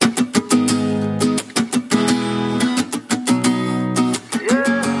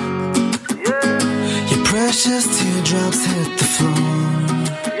dogs hit the floor.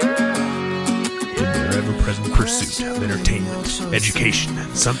 In their ever-present pursuit of entertainment, education,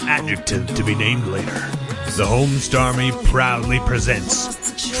 and some adjective to be named later, the Homestarmy proudly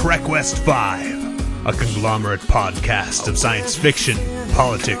presents Trek West 5, a conglomerate podcast of science fiction,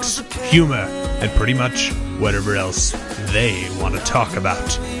 politics, humor, and pretty much whatever else they want to talk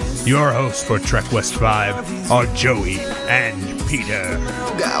about. Your hosts for Trek West 5 are Joey and Peter.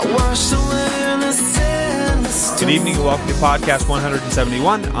 Got washed away in the sand. Good evening and welcome to podcast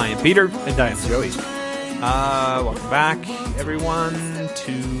 171. I am Peter. And I am Joey. Welcome back, everyone,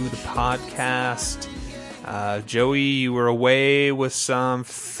 to the podcast. Joey, you were away with some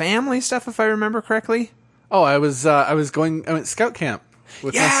family stuff, if I remember correctly. Oh, I went scout camp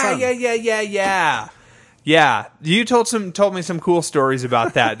with my son. Yeah, you told me some cool stories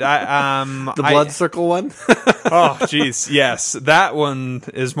about that. The blood circle one? Oh, jeez, yes. That one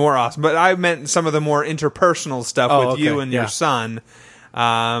is more awesome. But I meant some of the more interpersonal stuff with you and your son.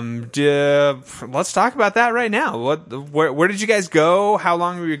 Let's talk about that right now. Where did you guys go? How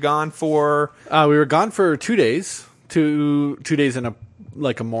long were you gone for? We were gone for 2 days. Two days and a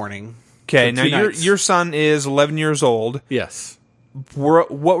morning. Okay, So now 2 nights. your son is 11 years old. Yes. What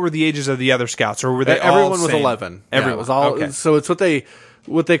were the ages of the other scouts, or were they all Everyone was same? 11. Everyone Yeah, it was all. Okay. So it's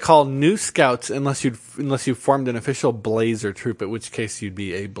what they call new scouts, unless you formed an official blazer troop, at which case you'd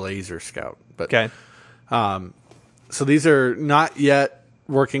be a blazer scout. But Okay. so these are not yet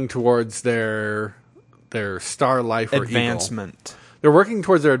working towards their star life or Advancement. Eagle. They're working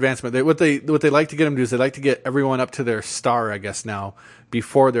towards their advancement. What they like to get them to do is they like to get everyone up to their star, I guess now,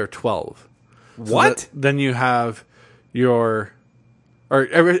 before they're 12. So What? then you have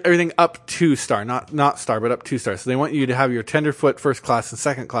everything up to star, not star, but up to star. So they want you to have your tenderfoot first class and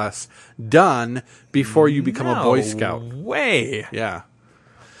second class done before you become a Boy Scout. Way. Yeah.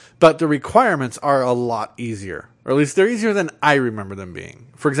 But the requirements are a lot easier. Or at least they're easier than I remember them being.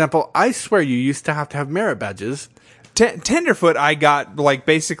 For example, I swear you used to have merit badges. Tenderfoot I got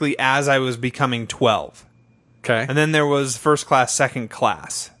basically as I was becoming 12. Okay. And then there was first class, second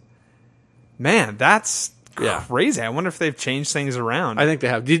class. Man, that's crazy. I wonder if they've changed things around. I think they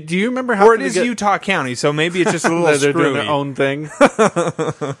have. Do you remember how? Or it is Utah County, so maybe it's just a little they're screwy. doing their own thing.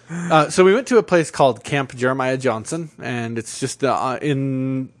 So we went to a place called Camp Jeremiah Johnson, and it's just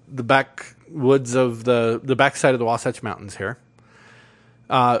in the backwoods of the backside of the Wasatch Mountains here.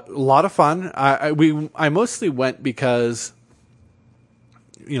 A lot of fun. I mostly went because,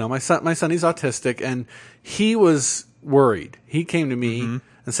 my son he's autistic, and he was worried. He came to me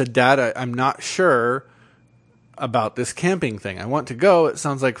and said, "Dad, I'm not sure about this camping thing. I want to go. It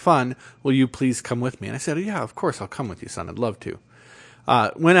sounds like fun. Will you please come with me?" And I said, "Yeah, of course I'll come with you, son. I'd love to."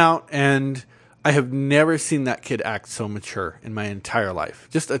 Went out, and I have never seen that kid act so mature in my entire life.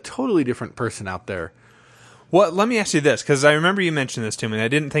 Just a totally different person out there. Well, let me ask you this, because I remember you mentioned this to me, and I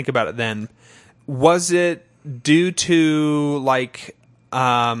didn't think about it then. Was it due to, I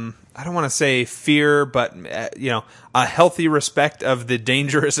don't want to say fear, but, a healthy respect of the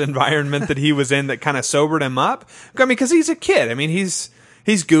dangerous environment that he was in that kind of sobered him up? I mean, because he's a kid. I mean, he's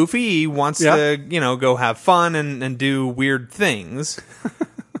goofy. He wants to, go have fun and do weird things.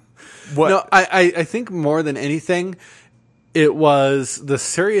 No, I think more than anything, it was the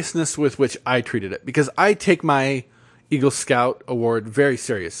seriousness with which I treated it. Because I take my Eagle Scout award very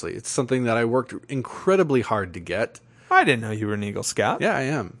seriously. It's something that I worked incredibly hard to get. I didn't know you were an Eagle Scout. Yeah, I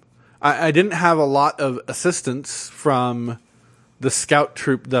am. I didn't have a lot of assistance from the scout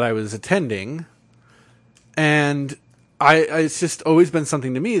troop that I was attending. And it's just always been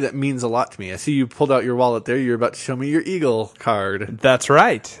something to me that means a lot to me. I see you pulled out your wallet there. You're about to show me your Eagle card. That's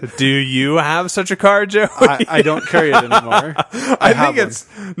right. Do you have such a card, Joey? I don't carry it anymore. I think it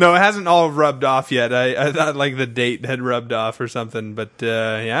hasn't all rubbed off yet. I thought the date had rubbed off or something, but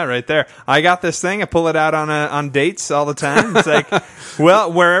yeah, right there. I got this thing. I pull it out on dates all the time. It's like,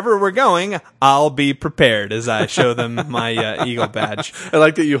 well, wherever we're going, I'll be prepared as I show them my Eagle badge. I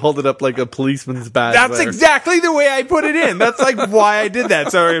like that you hold it up like a policeman's badge. That's there. exactly the way I put it in. That's why I did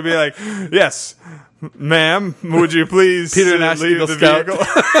that. So it'd be like, yes, ma'am, would you please Peter Nash, leave Eagle the Scout. vehicle?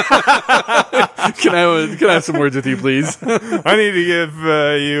 Can I have some words with you, please? I need to give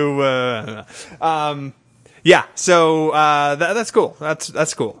you. Yeah. So that's cool.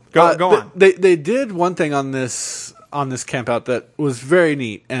 That's cool. Go on. They did one thing on this camp out that was very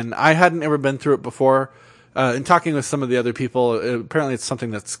neat, and I hadn't ever been through it before. In talking with some of the other people, apparently it's something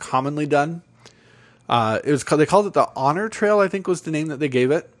that's commonly done. They called it the Honor Trail, I think was the name that they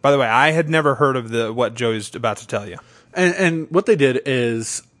gave it. By the way, I had never heard of what Joey's about to tell you. And what they did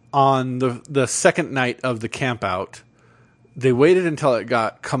is on the second night of the camp out, they waited until it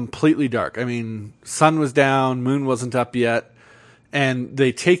got completely dark. I mean, sun was down, moon wasn't up yet. And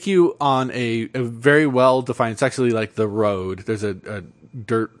they take you on a very well-defined, it's actually like the road. There's a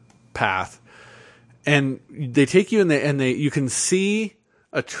dirt path. And they take you and you can see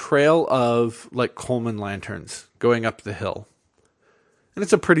a trail of like Coleman lanterns going up the hill. And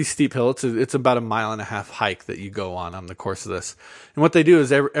it's a pretty steep hill. It's about 1.5 mile hike that you go on the course of this. And what they do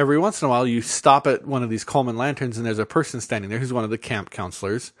is every once in a while you stop at one of these Coleman lanterns and there's a person standing there who's one of the camp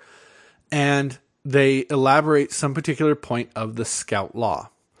counselors. And they elaborate some particular point of the Scout law.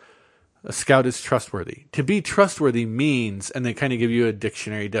 A Scout is trustworthy. To be trustworthy means, and they kind of give you a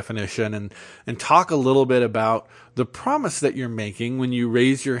dictionary definition and talk a little bit about the promise that you're making when you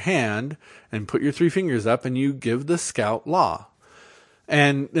raise your hand and put your 3 fingers up and you give the Scout law.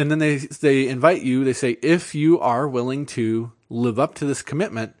 And then they invite you, they say, if you are willing to live up to this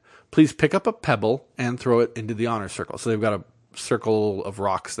commitment, please pick up a pebble and throw it into the honor circle. So they've got a circle of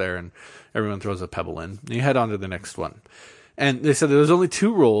rocks there and everyone throws a pebble in. And you head on to the next one. And they said there's only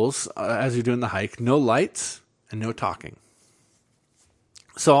 2 rules as you're doing the hike: no lights and no talking.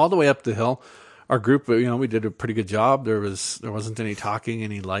 So all the way up the hill, our group, we did a pretty good job. There wasn't any talking,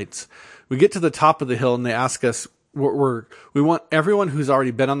 any lights. We get to the top of the hill and they ask us, we want everyone who's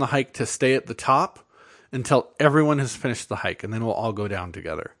already been on the hike to stay at the top until everyone has finished the hike, and then we'll all go down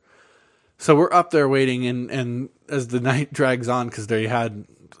together. So we're up there waiting, and as the night drags on, because they had,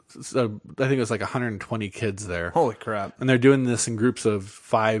 I think it was like 120 kids there. Holy crap. And they're doing this in groups of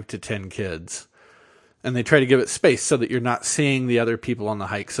 5 to 10 kids. And they try to give it space so that you're not seeing the other people on the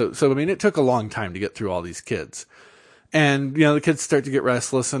hike. So I mean, it took a long time to get through all these kids. And, the kids start to get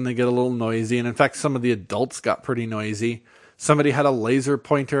restless and they get a little noisy. And in fact, some of the adults got pretty noisy. Somebody had a laser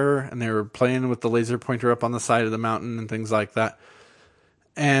pointer and they were playing with the laser pointer up on the side of the mountain and things like that.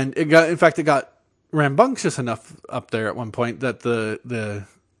 And it got rambunctious enough up there at one point that the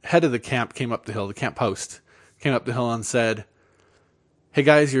head of the camp came up the hill, the camp host came up the hill and said, "Hey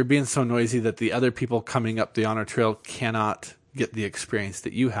guys, you're being so noisy that the other people coming up the honor trail cannot get the experience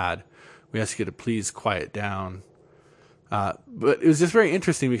that you had. We ask you to please quiet down." But it was just very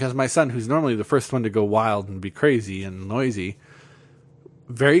interesting because my son, who's normally the first one to go wild and be crazy and noisy,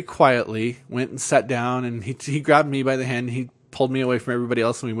 very quietly went and sat down, and he grabbed me by the hand. He pulled me away from everybody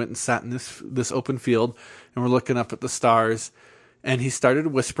else, and we went and sat in this open field, and we're looking up at the stars. And he started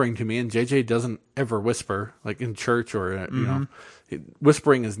whispering to me, and JJ doesn't ever whisper, like in church or,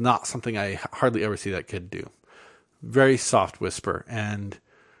 whispering is not something I hardly ever see that kid do. Very soft whisper. And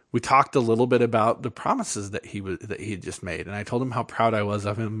we talked a little bit about the promises that he had just made. And I told him how proud I was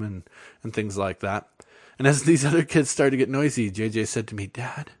of him and things like that. And as these other kids started to get noisy, JJ said to me,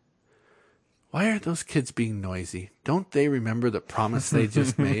 "Dad, why are those kids being noisy? Don't they remember the promise they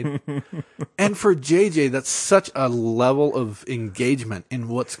just made?" And for JJ, that's such a level of engagement in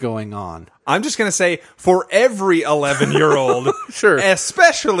what's going on. I'm just going to say, for every 11-year-old, Sure.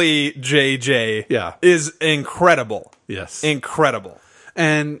 especially JJ, Yeah. is incredible. Yes. Incredible.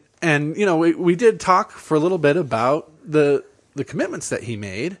 And we did talk for a little bit about the commitments that he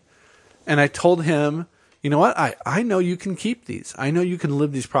made. And I told him, you know what? I know you can keep these. I know you can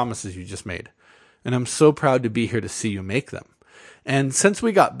live these promises you just made. And I'm so proud to be here to see you make them. And since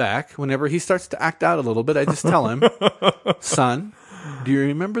we got back, whenever he starts to act out a little bit, I just tell him, "Son, do you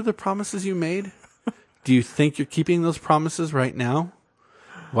remember the promises you made? Do you think you're keeping those promises right now?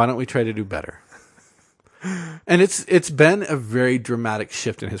 Why don't we try to do better?" And it's been a very dramatic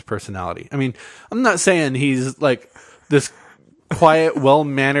shift in his personality. I mean, I'm not saying he's like this quiet,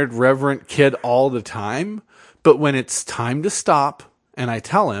 well-mannered, reverent kid all the time, but when it's time to stop, and I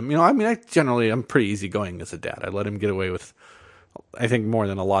tell him, I'm pretty easygoing as a dad. I let him get away with, I think, more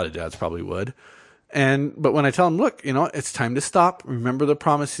than a lot of dads probably would. But when I tell him, "Look, it's time to stop. Remember the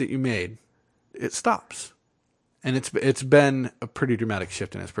promise that you made," it stops. And it's been a pretty dramatic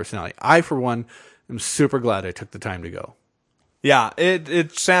shift in his personality. I, for one, am super glad I took the time to go. Yeah,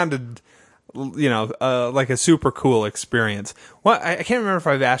 it sounded, like a super cool experience. Well, I can't remember if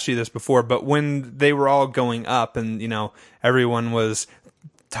I've asked you this before, but when they were all going up and, everyone was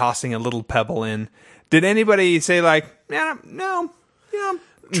tossing a little pebble in, did anybody say like, no,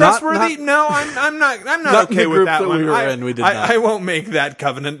 trustworthy? No, I'm not okay with that one. We did not. I won't make that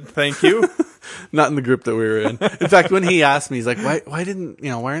covenant. Thank you. Not in the group that we were in. In fact, when he asked me, he's like, why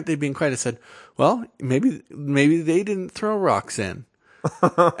aren't they being quiet? I said, well, maybe they didn't throw rocks in.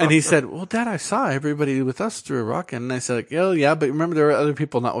 And he said, "Well, Dad, I saw everybody with us threw a rock in." And I said, like, "Oh, yeah, but remember there were other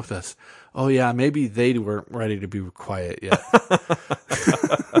people not with us." "Oh, yeah, maybe they weren't ready to be quiet yet."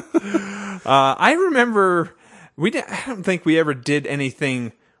 I remember I don't think we ever did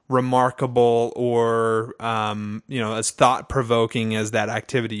anything remarkable or as thought provoking as that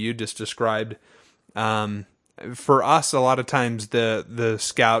activity you just described. For us, a lot of times the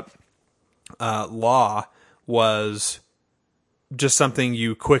scout law was just something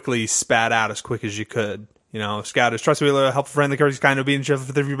you quickly spat out as quick as you could. Scout is trustworthy, helpful, friendly, courteous, kind, obedient, cheerful,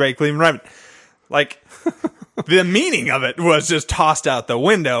 with everybody, clean, right. Like, the meaning of it was just tossed out the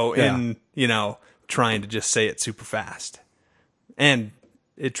window in, trying to just say it super fast. And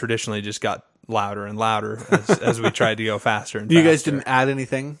it traditionally just got louder and louder as we tried to go faster and faster. You guys didn't add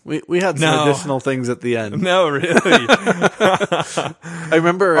anything? We had some additional things at the end. No, really. I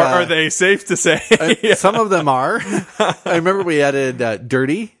remember... are they safe to say? Some of them are. I remember we added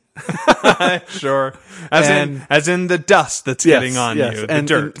dirty. Sure. As in the dust that's getting on you. The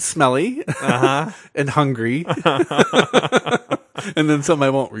dirt. And smelly. And hungry. And then some I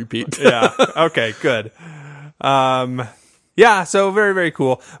won't repeat. Yeah. Okay, good. Yeah, so very, very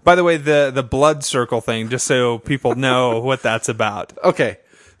cool. By the way, the blood circle thing, just so people know what that's about. Okay.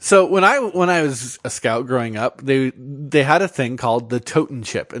 So when I was a scout growing up, they had a thing called the Totem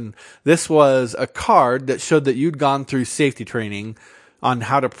Chip, and this was a card that showed that you'd gone through safety training on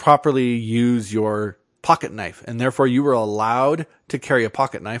how to properly use your pocket knife, and therefore you were allowed to carry a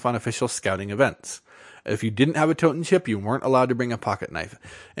pocket knife on official scouting events. If you didn't have a totem chip, you weren't allowed to bring a pocket knife.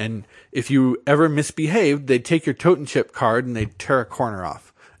 And if you ever misbehaved, they'd take your totem chip card and they'd tear a corner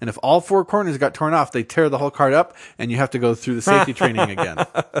off. And if all four corners got torn off, they tear the whole card up and you have to go through the safety training again.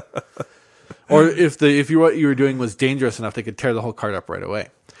 Or if what you were doing was dangerous enough, they could tear the whole card up right away.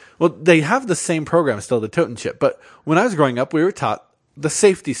 Well, they have the same program still, the totem chip. But when I was growing up, we were taught the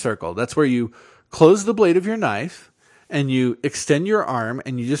safety circle. That's where you close the blade of your knife and you extend your arm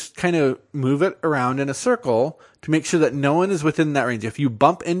and you just kind of move it around in a circle to make sure that no one is within that range. If you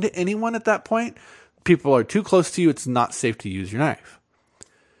bump into anyone at that point, people are too close to you. It's not safe to use your knife.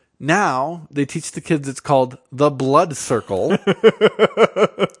 Now they teach the kids it's called the blood circle.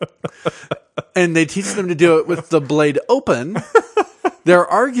 And they teach them to do it with the blade open. Their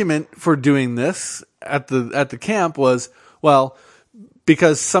argument for doing this at the camp was, well,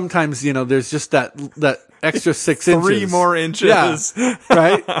 because sometimes, there's just that extra 6 inches. 3 more inches. Yeah,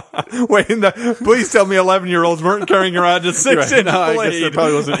 right? Wait, please tell me 11-year-olds weren't carrying around a 6-inch blade. No, I guess there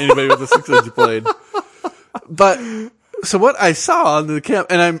probably wasn't anybody with a 6-inch blade. But, so what I saw on the camp,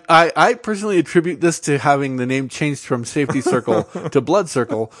 and I personally attribute this to having the name changed from safety circle to blood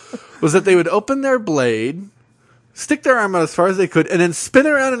circle, was that they would open their blade, stick their arm out as far as they could, and then spin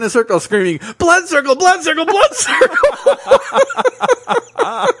around in a circle screaming, blood circle, blood circle, blood circle.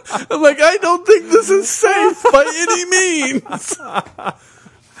 I'm like, I don't think this is safe by any means.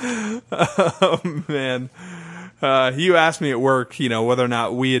 Oh, man. You asked me at work, whether or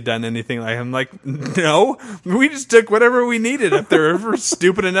not we had done anything like, I'm like, no, we just took whatever we needed. If they're ever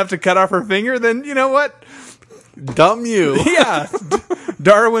stupid enough to cut off her finger, then you know what? Dumb you. Yeah.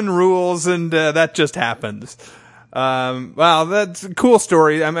 Darwin rules, and that just happens. Wow, that's a cool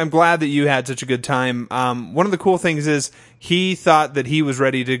story. I'm glad that you had such a good time. One of the cool things is he thought that he was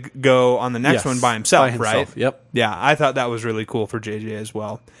ready to go on the next one by himself, right? Yep. Yeah, I thought that was really cool for JJ as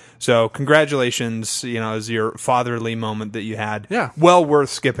well. So congratulations, as your fatherly moment that you had. Yeah. Well worth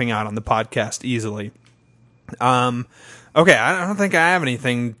skipping out on the podcast easily. Okay, I don't think I have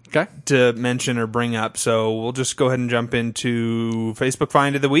anything to mention or bring up, so we'll just go ahead and jump into Facebook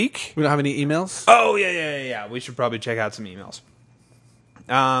Find of the Week. We don't have any emails? Oh, yeah. We should probably check out some emails.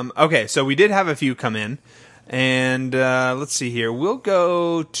 Okay, so we did have a few come in, and let's see here. We'll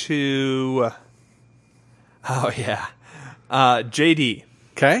go to... JD.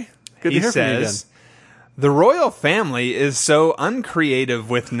 Okay. Good to hear He from you again. says, the royal family is so uncreative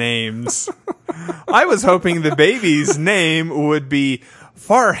with names. I was hoping the baby's name would be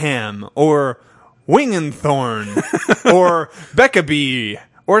Farham or Wingenthorn or Beckabee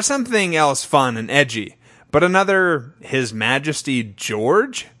or something else fun and edgy. But another His Majesty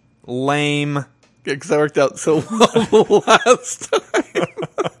George? Lame. Because that worked out so well last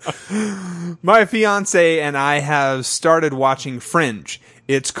time. My fiance and I have started watching Fringe.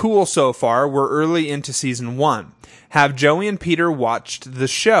 It's cool so far. We're early into season 1. Have Joey and Peter watched the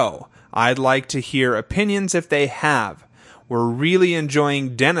show? I'd like to hear opinions if they have. We're really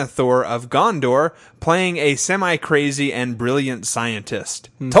enjoying Denethor of Gondor playing a semi-crazy and brilliant scientist.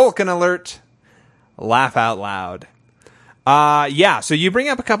 Tolkien alert. Laugh out loud. So you bring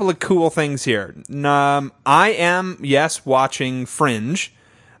up a couple of cool things here. I am, yes, watching Fringe.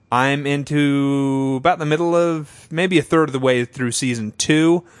 I'm into about the middle of, maybe a third of the way through season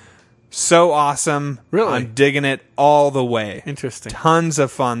 2. So awesome. Really? I'm digging it all the way. Interesting. Tons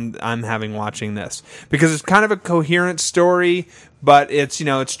of fun I'm having watching this. Because it's kind of a coherent story, but it's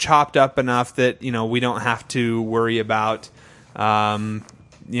it's chopped up enough that we don't have to worry about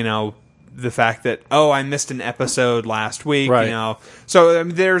the fact that I missed an episode last week. Right. So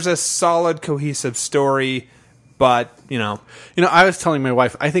there's a solid cohesive story, but I was telling my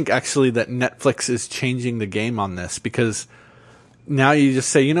wife, I think actually that Netflix is changing the game on this, because now you just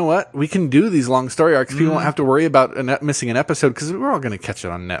say, you know what, we can do these long story arcs. People don't have to worry about missing an episode, because we're all going to catch it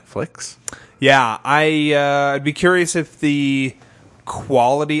on Netflix. Yeah, I'd be curious if the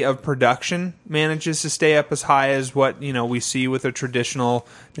quality of production manages to stay up as high as what we see with a traditional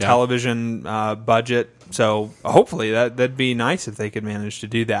television budget. So hopefully that'd be nice if they could manage to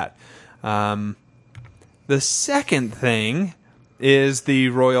do that. The second thing is the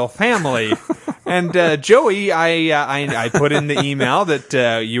royal family. And Joey, I put in the email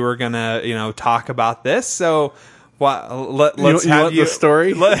that you were gonna talk about this. So let's you have want the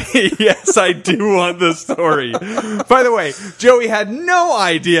story? Yes, I do want the story. By the way, Joey had no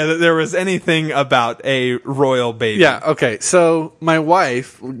idea that there was anything about a royal baby. Yeah, okay. So my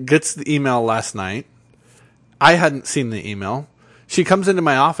wife gets the email last night. I hadn't seen the email. She comes into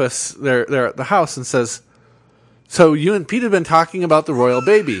my office there at the house and says, "So you and Pete have been talking about the royal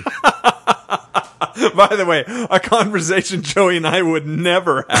baby." By the way, a conversation Joey and I would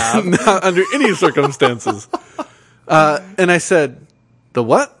never have. Not under any circumstances. And I said, "The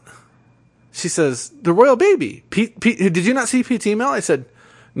what?" She says, "The royal baby. Pete, did you not see Pete's email?" I said,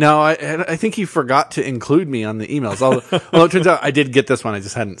 "No, I think he forgot to include me on the emails." Although it turns out I did get this one. I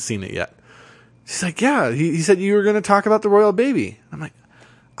just hadn't seen it yet. She's like, "Yeah, he said you were going to talk about the royal baby." I'm like,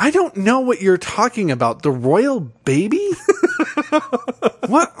 "I don't know what you're talking about. The royal baby?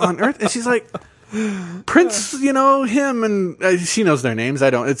 What on earth?" And she's like, "Prince, him," and she knows their names. I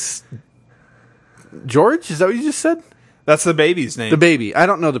don't. It's George? Is that what you just said? That's the baby's name. The baby. I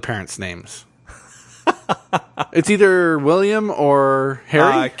don't know the parents' names. It's either William or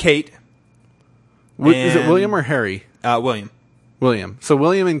Harry? Kate. Is it William or Harry? William. William. So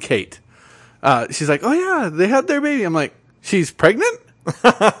William and Kate. She's like, "Oh yeah, they had their baby." I'm like, "She's pregnant?"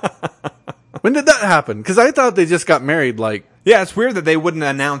 When did that happen? Because I thought they just got married. Yeah, it's weird that they wouldn't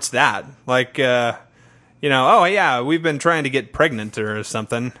announce that. Oh yeah, we've been trying to get pregnant or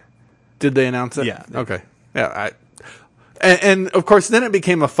something. Did they announce it? Yeah. Okay. Yeah. And of course, then it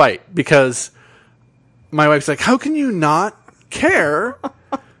became a fight, because my wife's like, "How can you not care?"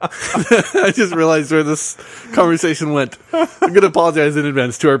 I just realized where this conversation went. I'm going to apologize in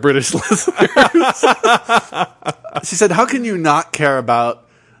advance to our British listeners. She said, "How can you not care about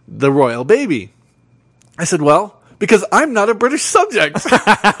the royal baby?" I said, "Well, because I'm not a British subject. And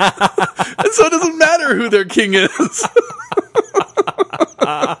so it doesn't matter who their king is."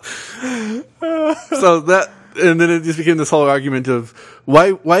 And then it just became this whole argument of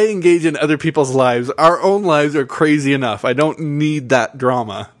why engage in other people's lives? Our own lives are crazy enough. I don't need that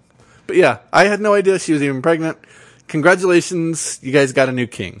drama. But yeah, I had no idea she was even pregnant. Congratulations, you guys got a new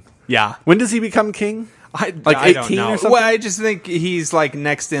king. Yeah. When does he become king? I 18 don't know. or something? Well, I just think he's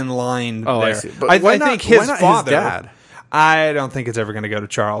next in line. Oh, there. I see. But I why not- think his why not his father. dad? I don't think it's ever going to go to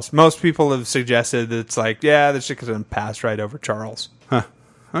Charles. Most people have suggested that it's this shit could pass right over Charles. Huh.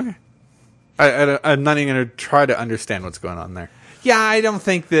 Okay. I'm not even going to try to understand what's going on there. Yeah, I don't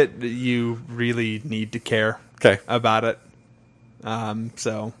think that you really need to care about it.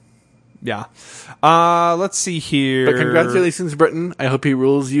 So, yeah. Let's see here. But congratulations, Britain. I hope he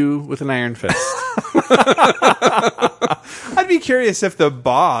rules you with an iron fist. I'd be curious if the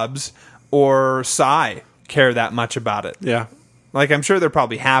Bobs or Cy care that much about it. Yeah. I'm sure they're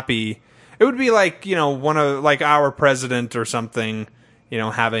probably happy. It would be one of our president or something,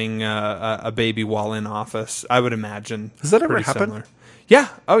 having a baby while in office. I would imagine. Does that ever Pretty happen? Similar. Yeah.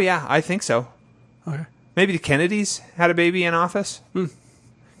 Oh, yeah. I think so. Okay. Maybe the Kennedys had a baby in office. Because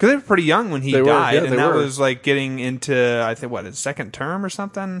they were pretty young when he They were, died, yeah, and they that were. was getting into his second term or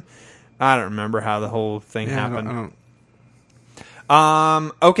something. I don't remember how the whole thing happened. I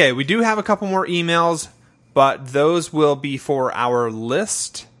don't. Okay, we do have a couple more emails, but those will be for our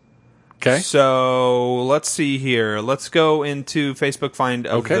list. Okay. So let's see here. Let's go into Facebook Find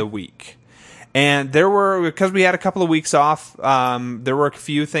of the Week. And because we had a couple of weeks off, there were a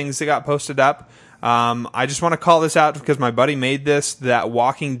few things that got posted up. I just want to call this out because my buddy made this, that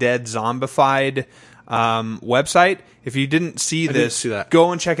Walking Dead zombified website. If you didn't see didn't this, see that.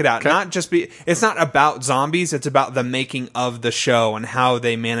 go and check it out. Okay. It's not about zombies. It's about the making of the show and how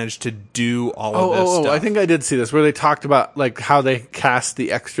they managed to do all of this stuff. I think I did see this where they talked about like how they cast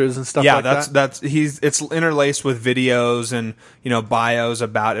the extras and stuff like that. It's interlaced with videos and bios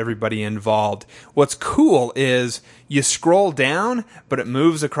about everybody involved. What's cool is you scroll down, but it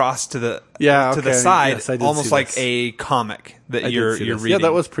moves across to the side, Yes, I did almost see like this. a comic that you're reading. Yeah,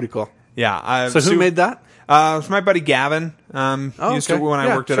 that was pretty cool. Yeah. So who made that? It's my buddy Gavin. Used to okay. when I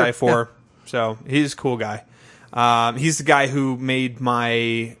Yeah, worked at sure. I4. Yeah. So he's a cool guy. He's the guy who made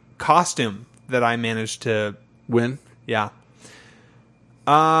my costume that I managed to. Win. Yeah.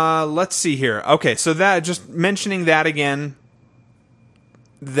 Let's see here. Okay, so that just mentioning that again.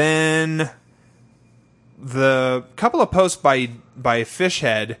 Then the couple of posts by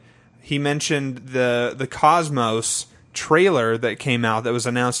Fishhead, he mentioned the Cosmos trailer that came out that was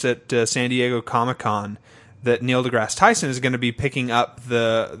announced at San Diego Comic-Con, that Neil deGrasse Tyson is going to be picking up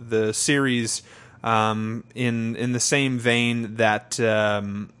the series in the same vein that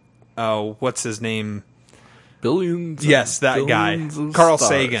what's his name? Billions. Yes, that guy, billions of Carl stars.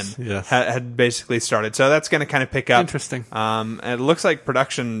 Sagan, Yes. had basically started. So that's going to kind of pick up. Interesting. And it looks like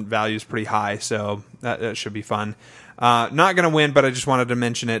production value is pretty high, so that should be fun. Not going to win, but I just wanted to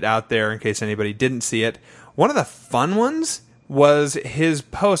mention it out there in case anybody didn't see it. One of the fun ones was his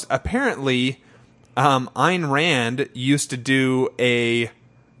post. Apparently, Ayn Rand used to do a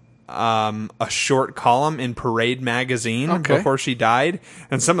short column in Parade magazine before she died,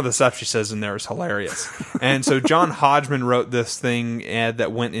 and some of the stuff she says in there is hilarious. And so John Hodgman wrote this thing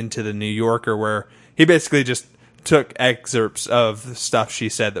that went into the New Yorker, where he basically just took excerpts of the stuff she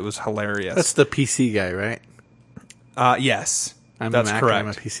said that was hilarious. That's the PC guy, right? Yes, I'm that's a Mac, correct. I'm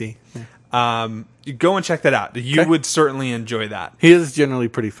a PC. Yeah. Go and check that out. You Okay. would certainly enjoy that. He is generally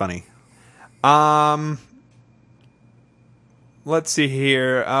pretty funny. Let's see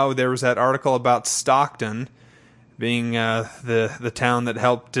here. Oh, there was that article about Stockton being the town that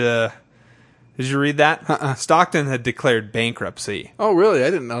helped. Did you read that? Stockton had declared bankruptcy. Oh, really?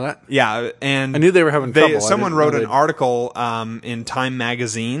 I didn't know that. Yeah, and I knew they were having trouble. I Someone didn't wrote know an they'd- article in Time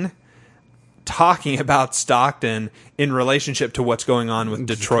magazine talking about Stockton in relationship to what's going on with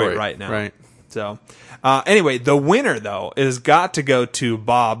Detroit right now. Right. So, anyway, the winner, though, is got to go to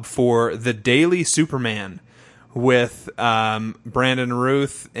Bob for The Daily Superman with Brandon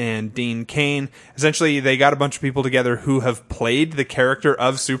Ruth and Dean Cain. Essentially, they got a bunch of people together who have played the character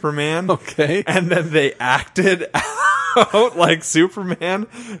of Superman. Okay. And then they acted out like Superman.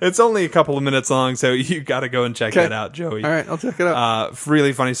 It's only a couple of minutes long, so you got to go and check that out, Joey. All right, I'll check it out.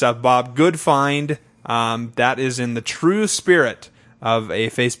 Really funny stuff, Bob. Good find. That is in the true spirit of a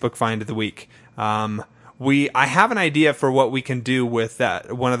Facebook find of the week. I have an idea for what we can do with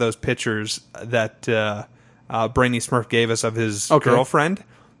that one of those pictures that Brainy Smurf gave us of his girlfriend.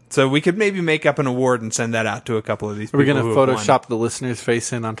 So we could maybe make up an award and send that out to a couple of these Are we people. going to Photoshop the listener's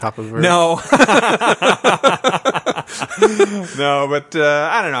face in on top of her? No. No, but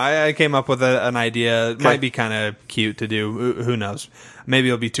I don't know. I came up with an idea. It might be kind of cute to do. Who knows? Maybe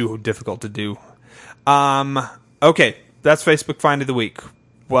it'll be too difficult to do. Okay, that's Facebook Find of the Week.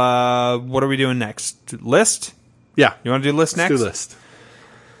 What are we doing next? List? Yeah. You want to do list next? Let's do list.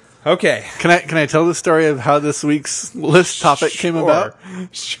 Okay. Can I tell the story of how this week's list topic came about?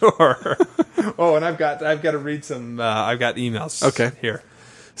 Sure. Oh, and I've got to read some. I've got emails. Okay. Here.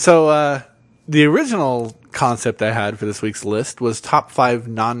 So the original concept I had for this week's list was top 5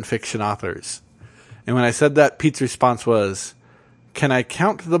 nonfiction authors, and when I said that, Pete's response was, "Can I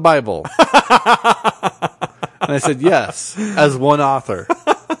count the Bible?" And I said yes, as one author.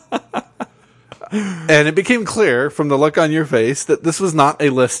 And it became clear from the look on your face that this was not a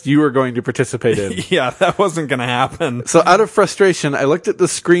list you were going to participate in. Yeah, that wasn't going to happen. So out of frustration, I looked at the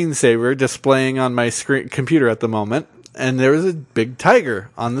screensaver displaying on my computer at the moment, and there was a big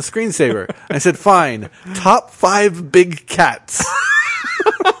tiger on the screensaver. I said, fine, top 5 big cats.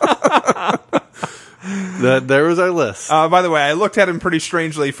 There was our list. By the way, I looked at him pretty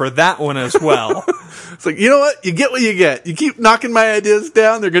strangely for that one as well. It's like, you know what? You get what you get. You keep knocking my ideas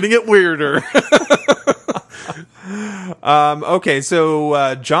down, they're going to get weirder. Okay,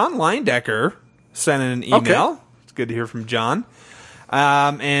 so John Leindecker sent in an email. Okay. It's good to hear from John.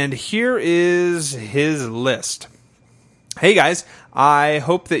 And here is his list. Hey, guys. I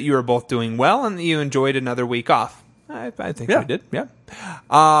hope that you are both doing well and that you enjoyed another week off. I think we did, yeah.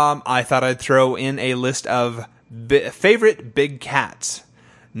 I thought I'd throw in a list of favorite big cats.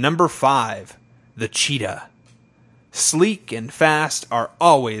 Number 5, the cheetah. Sleek and fast are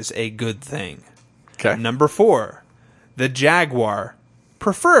always a good thing. Okay. Number 4, the jaguar.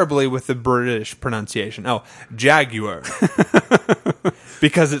 preferably with the British pronunciation. Oh, Jaguar.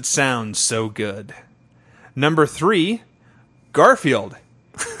 Because it sounds so good. Number 3, Garfield.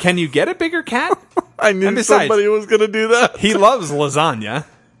 Can you get a bigger cat? I knew And besides, somebody was going to do that. he loves lasagna.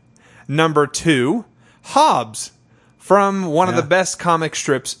 Number 2, Hobbs. From one of the best comic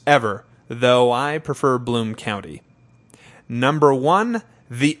strips ever, though I prefer Bloom County. Number 1,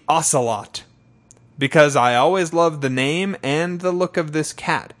 the Ocelot. Because I always loved the name and the look of this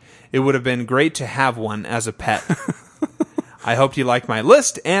cat. It would have been great to have one as a pet. I hope you like my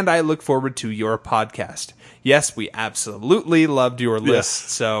list, and I look forward to your podcast. Yes, we absolutely loved your list,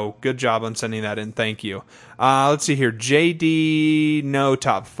 so good job on sending that in. Thank you. Let's see here. JD, no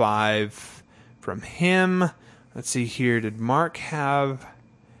top 5 from him. Let's see here. Did Mark have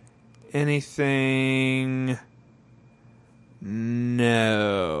anything?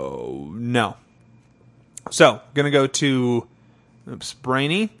 No. So, gonna go to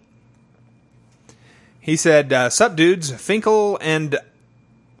Brainy. He said, sup dudes, Finkel and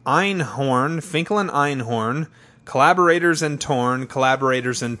Einhorn, collaborators and torn.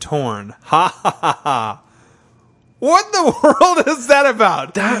 Ha ha ha ha. What in the world is that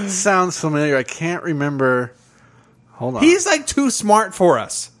about? That sounds familiar. I can't remember. Hold on. He's like too smart for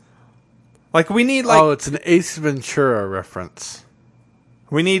us. Like we need like it's an Ace Ventura reference.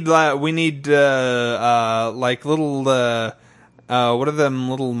 we need like little what are them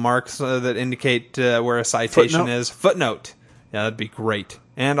little marks that indicate where a citation Footnote? is? Footnote. Yeah, that'd be great.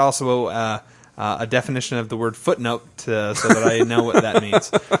 And also a definition of the word footnote so that I know what that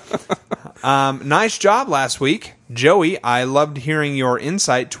means. Nice job last week. Joey, I loved hearing your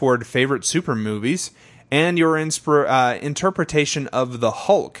insight toward favorite super movies and your interpretation of the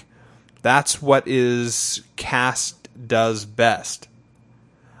Hulk. That's what is cast does best.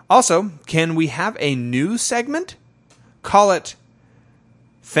 Also, can we have a new segment? Call it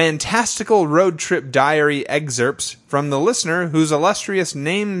Fantastical Road Trip Diary Excerpts from the listener whose illustrious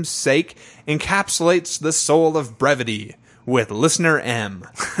namesake encapsulates the soul of brevity, with Listener M.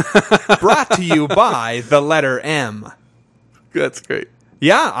 Brought to you by the letter M. That's great.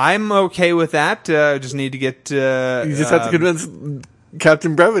 Yeah, I'm okay with that. Just need to get... You just have to convince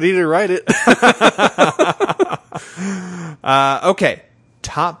Captain Brevity to write it. Okay,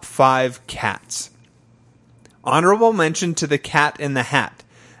 top 5 cats. Honorable mention to the Cat in the Hat,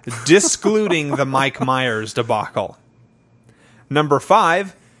 discluding the Mike Myers debacle. Number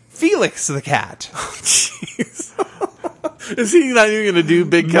 5, Felix the Cat. Jeez. Is he not even going to do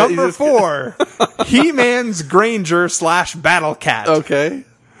Big Cat? Number 4, He-Man's Granger / Battle Cat. Okay.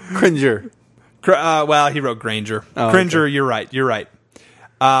 Cringer. Well, he wrote Granger. Oh, Cringer, okay. you're right.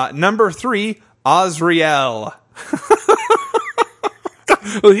 Number 3, Osriel.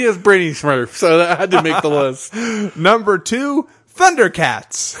 Well, he has Brainy Smurf, so that had to make the list. Number 2,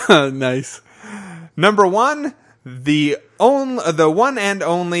 Thundercats. Nice. Number 1, the one and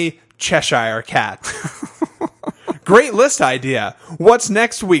only Cheshire Cat. Great list idea. What's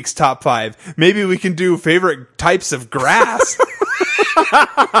next week's top 5? Maybe we can do favorite types of grass.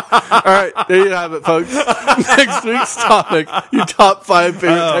 All right, there you have it, folks. Next week's topic, your top 5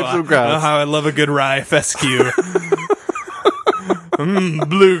 favorite types of grass. Oh, how I love a good rye fescue.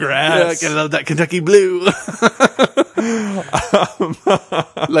 Bluegrass. Yeah, I love that Kentucky blue.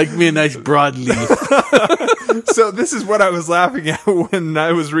 Like me a nice broadleaf. So this is what I was laughing at when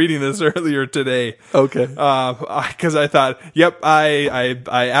I was reading this earlier today. Okay. Because I thought, yep, I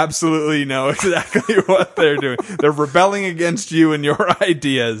absolutely know exactly what they're doing. They're rebelling against you and your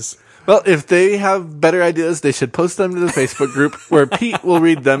ideas. Well, if they have better ideas, they should post them to the Facebook group where Pete will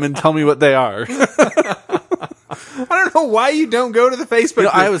read them and tell me what they are. I don't know why you don't go to the Facebook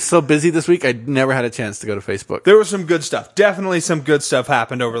group. I was so busy this week, I never had a chance to go to Facebook. There was some good stuff. Definitely some good stuff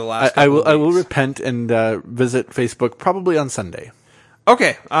happened over the last I couple of will weeks. repent and visit Facebook probably on Sunday.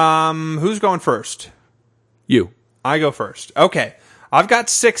 Okay, who's going first? You. I go first. Okay. I've got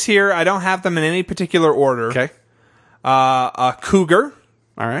 6 here. I don't have them in any particular order. Okay. A cougar,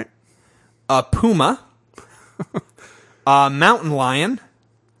 All right. a puma, a mountain lion,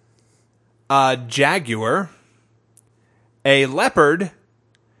 a jaguar, a leopard,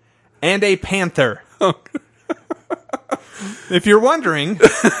 and a panther. If you're wondering,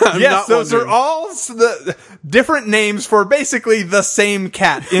 yes, those are all the different names for basically the same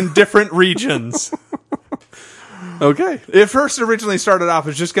cat in different regions. Okay. It first originally started off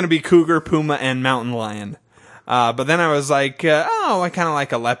as just going to be cougar, puma, and mountain lion. But then I was like, I kind of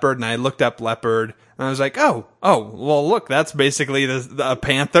like a leopard, and I looked up leopard, and I was like, well, look, that's basically a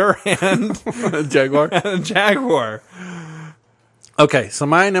panther and Jaguar. a jaguar. Okay, so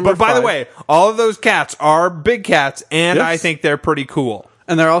my number But by the 5 way, all of those cats are big cats, and Yes. I think they're pretty cool.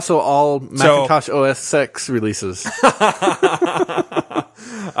 And they're also all Macintosh OS 6 releases.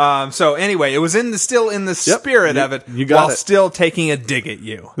 So anyway, it was still in the spirit of it, you got while it. still taking a dig at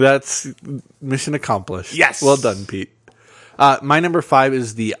you. That's mission accomplished. Yes. Well done, Pete. My number 5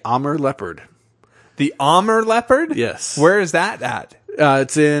 is the Amur leopard. The Amur leopard? Yes. Where is that at?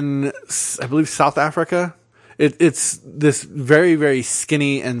 It's in, I believe, South Africa. It's this very, very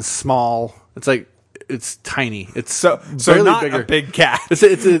skinny and small. It's tiny. It's So barely not bigger. a big cat.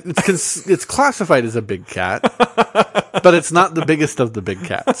 It's classified as a big cat, but it's not the biggest of the big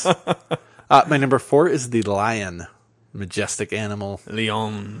cats. My number 4 is the lion, majestic animal.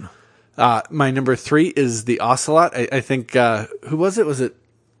 Leon. My number 3 is the ocelot. I think who was it? Was it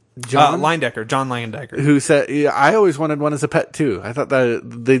John John Leyendecker. who said, yeah, I always wanted one as a pet too. I thought that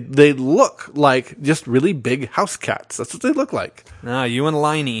they look like just really big house cats. That's what they look like. No, you and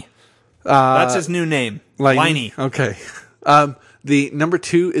Liney. That's his new name. Liney. Okay. The number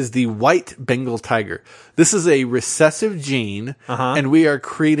 2 is the white Bengal tiger. This is a recessive gene, and we are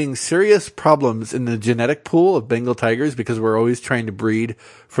creating serious problems in the genetic pool of Bengal tigers because we're always trying to breed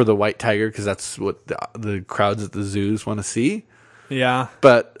for the white tiger because that's what the crowds at the zoos want to see. Yeah.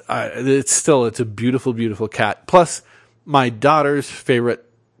 But it's a beautiful, beautiful cat. Plus, my daughter's favorite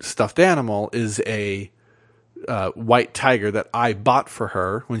stuffed animal is a white tiger that I bought for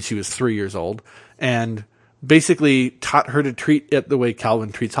her when she was 3 years old, and basically taught her to treat it the way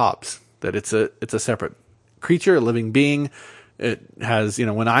Calvin treats Hobbes. That it's a separate creature, a living being. It has,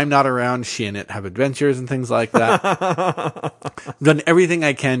 when I'm not around, she and it have adventures and things like that. I've done everything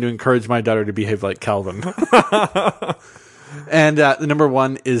I can to encourage my daughter to behave like Calvin. And the number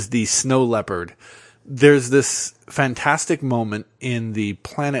 1 is the snow leopard. There's this fantastic moment in the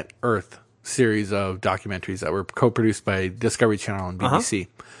Planet Earth series of documentaries that were co-produced by Discovery Channel and BBC,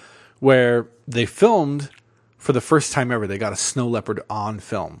 where they filmed for the first time ever. They got a snow leopard on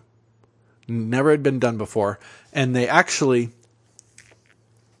film. Never had been done before. And they actually...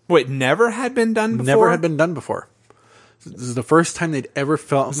 Wait, never had been done before? Never had been done before. This is the first time they'd ever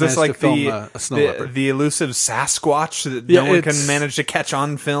managed to film a snow leopard. The elusive Sasquatch that no one can manage to catch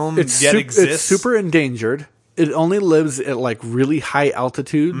on film yet exists? It's super endangered. It only lives at like really high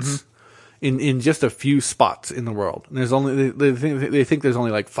altitudes in just a few spots in the world. And there's only they think there's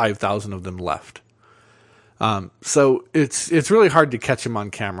only like 5,000 of them left. So it's really hard to catch them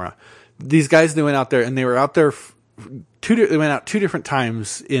on camera. These guys, they went out there and they were out there. They went out 2 different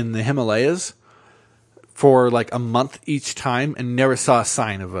times in the Himalayas for like a month each time and never saw a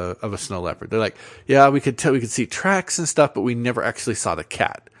sign of a snow leopard. They're like, yeah, we could see tracks and stuff, but we never actually saw the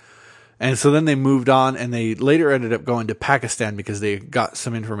cat. And so then they moved on, and they later ended up going to Pakistan because they got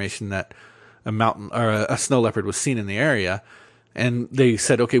some information that a snow leopard was seen in the area. And they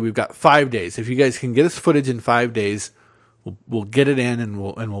said, okay, we've got 5 days. If you guys can get us footage in 5 days, we'll get it in and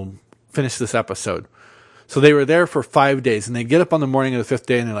we'll finish this episode. So they were there for 5 days, and they get up on the morning of the 5th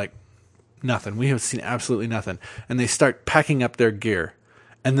day and they're like, nothing. We have seen absolutely nothing. And they start packing up their gear.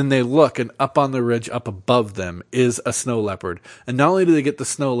 And then they look, and up on the ridge up above them is a snow leopard. And not only do they get the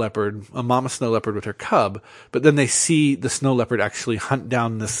snow leopard, a mama snow leopard with her cub, but then they see the snow leopard actually hunt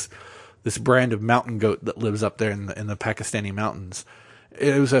down this brand of mountain goat that lives up there in the Pakistani mountains.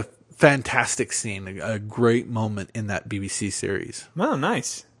 It was a fantastic scene, a great moment in that BBC series. Oh,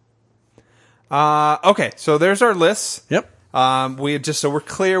 nice. Okay, so there's our lists. Yep. So we're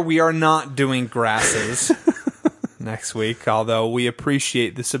clear, we are not doing grasses next week, although we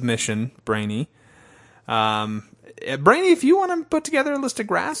appreciate the submission, Brainy. Brainy, if you want to put together a list of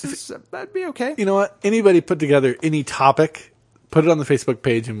grasses, that'd be okay. You know what? Anybody put together any topic, put it on the Facebook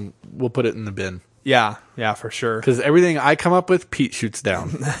page and we'll put it in the bin. Yeah, for sure. Because everything I come up with, Pete shoots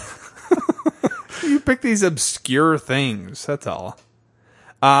down. You pick these obscure things, that's all.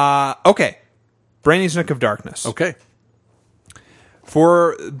 Okay. Brainy's Nook of Darkness. Okay.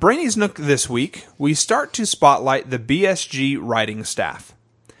 For Brainy's Nook this week, we start to spotlight the BSG writing staff.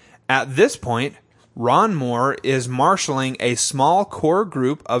 At this point, Ron Moore is marshaling a small core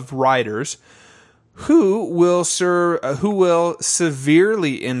group of writers who will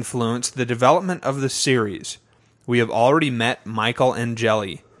severely influence the development of the series. We have already met Michael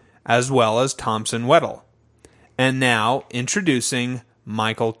Angeli, as well as Thompson Weddle. And now, introducing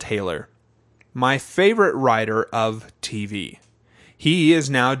Michael Taylor, my favorite writer of TV. He is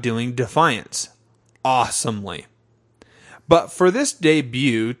now doing Defiance awesomely. But for this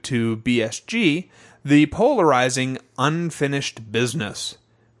debut to BSG, the polarizing Unfinished Business,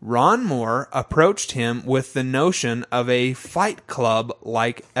 Ron Moore approached him with the notion of a Fight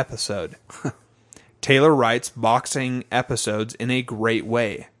Club-like episode. Taylor writes boxing episodes in a great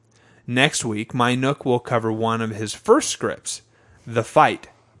way. Next week, my Nook will cover one of his first scripts, The Fight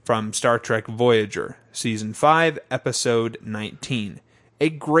from Star Trek Voyager, Season 5, Episode 19. A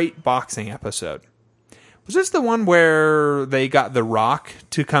great boxing episode. Was this the one where they got The Rock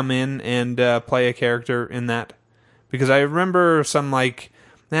to come in and play a character in that? Because I remember some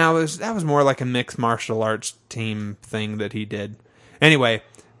that was more like a mixed martial arts team thing that he did. Anyway,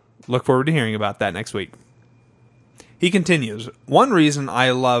 look forward to hearing about that next week. He continues, one reason I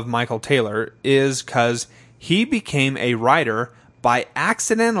love Michael Taylor is because he became a writer by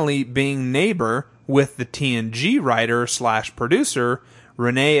accidentally being neighbor with the TNG writer/producer,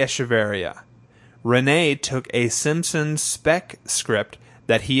 Renee Echeverria. Renee took a Simpsons spec script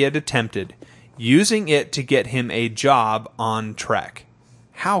that he had attempted, using it to get him a job on Trek.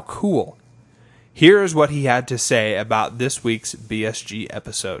 How cool. Here is what he had to say about this week's BSG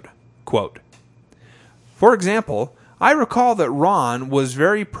episode. Quote, for example, I recall that Ron was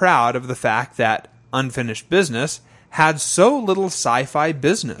very proud of the fact that Unfinished Business had so little sci-fi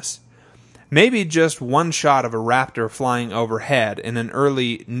business. Maybe just one shot of a raptor flying overhead in an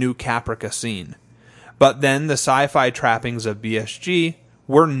early New Caprica scene. But then the sci-fi trappings of BSG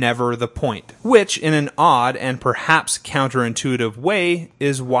were never the point, which in an odd and perhaps counterintuitive way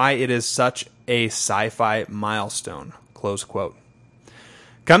is why it is such a sci-fi milestone. Close quote.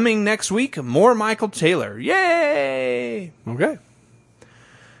 Coming next week, more Michael Taylor. Yay! Okay.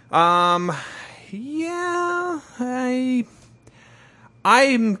 Yeah,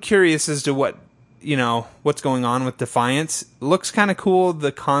 I'm curious as to what's going on with Defiance. Looks kind of cool.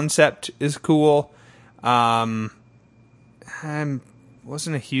 The concept is cool. I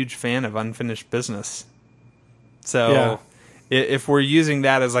wasn't a huge fan of Unfinished Business. So Yeah. If we're using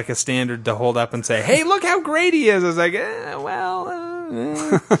that as like a standard to hold up and say, hey, look how great he is, I was like,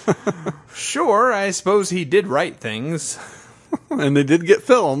 sure, I suppose he did write things. And they did get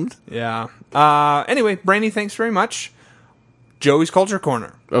filmed. Yeah. Anyway, Brainy, thanks very much. Joey's Culture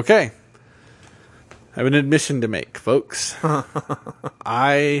Corner. Okay. I have an admission to make, folks.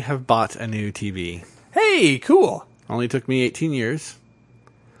 I have bought a new TV. Hey, cool. Only took me 18 years.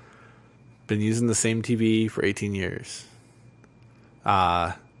 Been using the same TV for 18 years.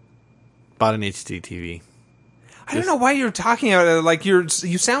 Bought an HD TV. I don't know why you're talking about it like you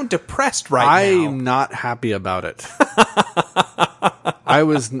sound depressed now. I'm not happy about it.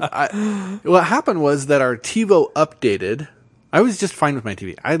 What happened was that our TiVo updated. I was just fine with my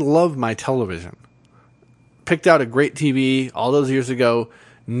TV. I love my television. Picked out a great TV all those years ago.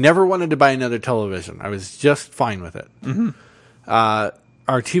 Never wanted to buy another television. I was just fine with it. Mm-hmm.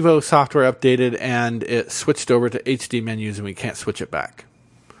 Our TiVo software updated and it switched over to HD menus and we can't switch it back.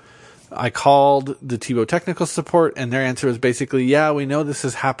 I called the TiVo technical support and their answer was basically, yeah, we know this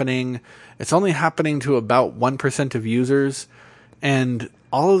is happening. It's only happening to about 1% of users. And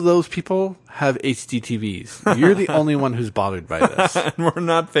all of those people have HD TVs. You're the only one who's bothered by this. And we're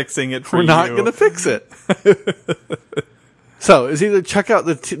not fixing it for you. We're not going to fix it. So it's either check out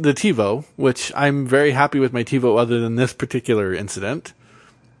the TiVo, which I'm very happy with my TiVo other than this particular incident,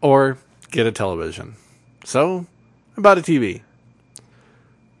 or get a television. So I bought a TV.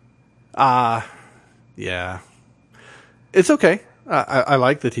 Yeah. It's okay. I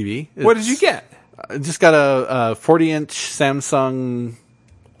like the TV. What did you get? I just got a 40-inch Samsung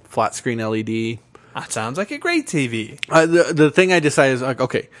flat screen LED. That sounds like a great TV. The thing I decided is, like,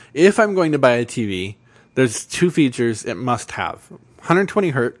 okay, if I'm going to buy a TV, there's two features it must have. 120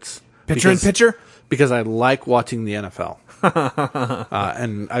 hertz. Picture-in-picture? Because I like watching the NFL.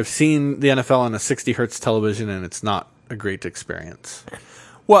 And I've seen the NFL on a 60 hertz television, and it's not a great experience.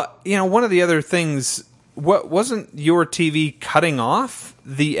 Well, one of the other things, wasn't your TV cutting off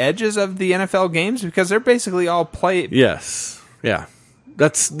the edges of the NFL games? Because they're basically all played. Yes. Yeah.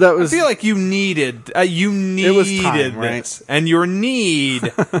 That was. I feel like you needed it was time, this, right? And your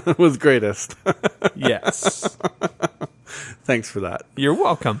need was greatest. Yes. Thanks for that. You're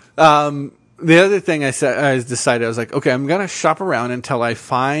welcome. The other thing I decided, I was like, okay, I'm going to shop around until I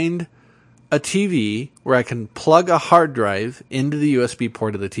find a TV where I can plug a hard drive into the USB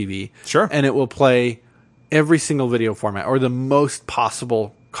port of the TV. Sure. And it will play every single video format or the most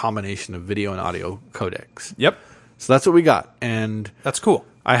possible combination of video and audio codecs. Yep. So that's what we got. And that's cool.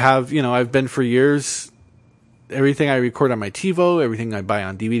 I have, I've been for years, everything I record on my TiVo, everything I buy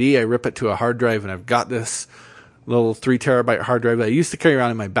on DVD, I rip it to a hard drive, and I've got this little 3 terabyte hard drive that I used to carry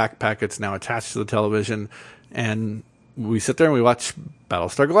around in my backpack. It's now attached to the television, and we sit there and we watch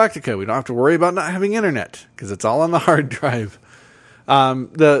Battlestar Galactica. We don't have to worry about not having internet because it's all on the hard drive.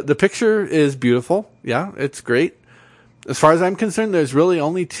 The picture is beautiful. Yeah, it's great. As far as I'm concerned, there's really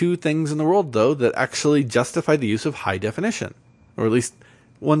only 2 things in the world, though, that actually justify the use of high definition, or at least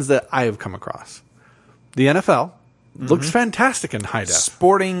ones that I have come across. The NFL looks fantastic in high def.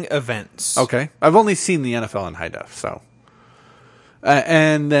 Sporting events. Okay. I've only seen the NFL in high def, so.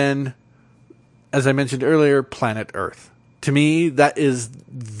 And then, as I mentioned earlier, Planet Earth. To me, that is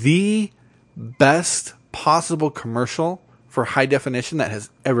the best possible commercial for high definition that has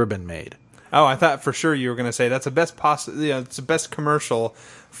ever been made. Oh, I thought for sure you were going to say that's the best it's the best commercial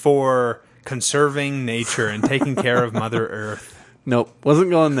for conserving nature and taking care of Mother Earth. Nope, wasn't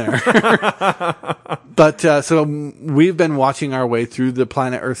going there. But so we've been watching our way through the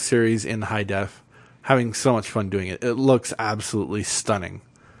Planet Earth series in high def, having so much fun doing it. It looks absolutely stunning.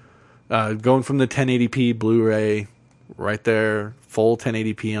 Going from the 1080p Blu-ray right there, full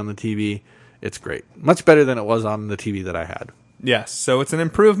 1080p on the TV, it's great. Much better than it was on the TV that I had. Yes, so it's an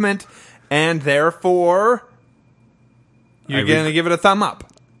improvement. And therefore, you're going to give it a thumb up.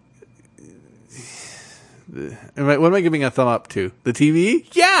 What am I giving a thumb up to? The TV?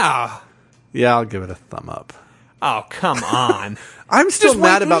 Yeah. Yeah, I'll give it a thumb up. Oh, come on. I'm still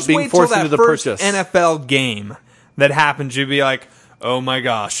mad about being forced into the purchase. NFL game that happens, you'd be like, oh my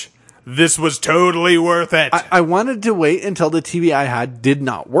gosh, this was totally worth it. I wanted to wait until the TV I had did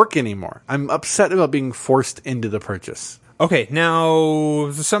not work anymore. I'm upset about being forced into the purchase. Okay, now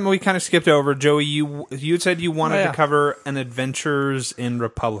something we kind of skipped over. Joey, you said you wanted to cover an Adventures in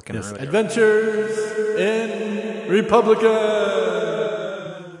Republican. Yes, Adventures in Republican.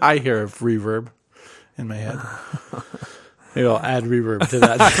 I hear a reverb in my head. Maybe I'll add reverb to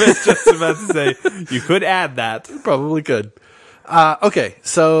that. I was just about to say, you could add that. Probably could. Okay,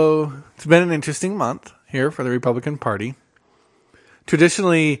 so it's been an interesting month here for the Republican Party.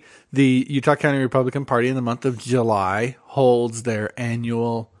 Traditionally, the Utah County Republican Party in the month of July holds their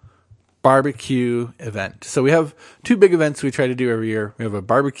annual barbecue event. So we have two big events we try to do every year. We have a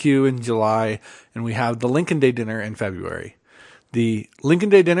barbecue in July, and we have the Lincoln Day dinner in February. The Lincoln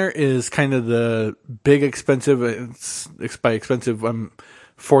Day dinner is kind of the big expensive, by expensive,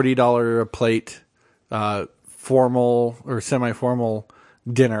 $40 a plate, formal or semi-formal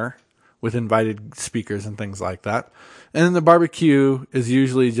dinner with invited speakers and things like that. And then the barbecue is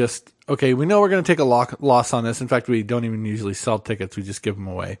usually just, okay, we know we're going to take a loss on this. In fact, we don't even usually sell tickets. We just give them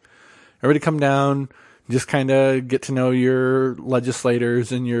away. Everybody come down, just kind of get to know your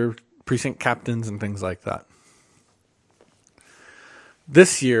legislators and your precinct captains and things like that.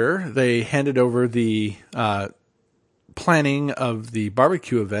 This year, they handed over the planning of the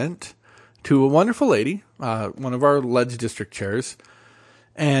barbecue event to a wonderful lady, one of our Ledge District chairs.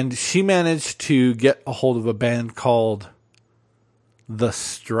 And she managed to get a hold of a band called The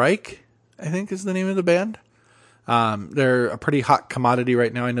Strike, I think is the name of the band. They're a pretty hot commodity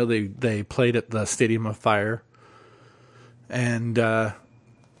right now. I know they played at the Stadium of Fire. And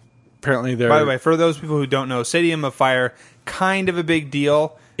apparently they're... By the way, for those people who don't know, Stadium of Fire, kind of a big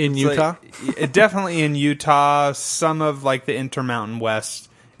deal. In Utah? Definitely in Utah. Some of like the Intermountain West,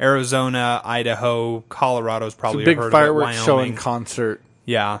 Arizona, Idaho, Colorado's probably it's a big heard fireworks of it, show Wyoming. and concert.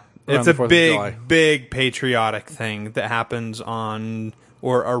 Yeah. Around It's the a 4th of big patriotic thing that happens on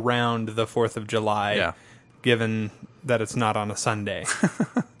or around the 4th of July, given that it's not on a Sunday.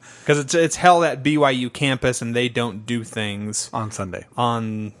 Because it's held at BYU campus and they don't do things on Sunday.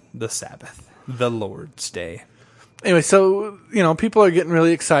 On the Sabbath, the Lord's Day. Anyway, so, people are getting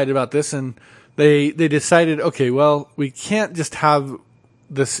really excited about this and they decided, okay, well, we can't just have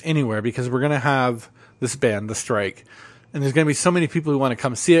this anywhere because we're going to have this band, The Strike. And there's going to be so many people who want to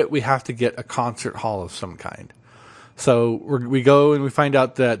come see it, we have to get a concert hall of some kind. So we go and we find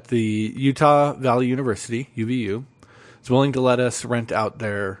out that the Utah Valley University, UVU, is willing to let us rent out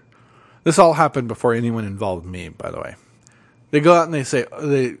their... This all happened before anyone involved me, by the way. They go out and they say,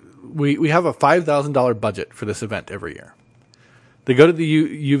 we have a $5,000 budget for this event every year. They go to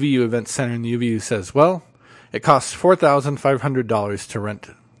the UVU Event Center and the UVU says, well, it costs $4,500 to rent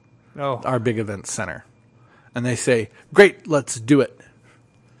our big event center. And they say, great, let's do it.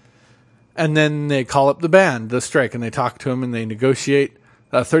 And then they call up the band, The Strike, and they talk to them and they negotiate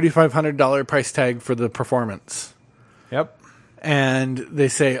a $3,500 price tag for the performance. Yep. And they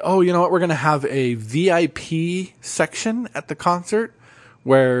say, oh, you know what? We're going to have a VIP section at the concert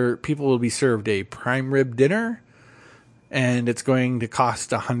where people will be served a prime rib dinner. And it's going to cost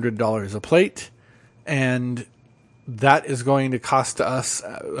 $100 a plate. And that is going to cost us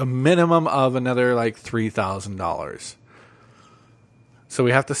a minimum of another like $3,000. So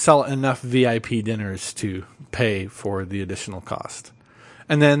we have to sell enough VIP dinners to pay for the additional cost.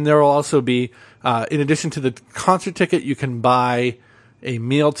 And then there will also be, in addition to the concert ticket, you can buy a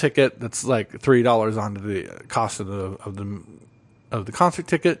meal ticket that's like $3 onto the cost of the concert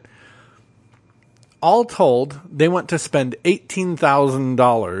ticket. All told, they want to spend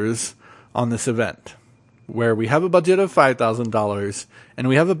 $18,000 on this event, where we have a budget of $5,000 and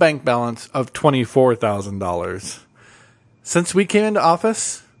we have a bank balance of $24,000. Since we came into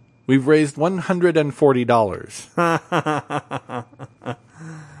office, we've raised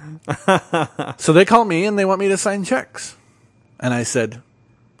 $140. So they call me and they want me to sign checks. And I said,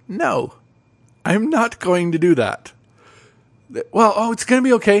 no, I'm not going to do that. Well, it's going to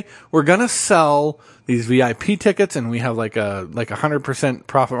be okay. We're going to sell these VIP tickets, and we have like a 100%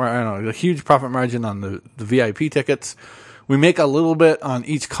 profit. I don't know, a huge profit margin on the VIP tickets. We make a little bit on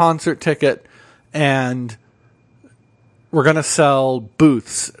each concert ticket, and we're going to sell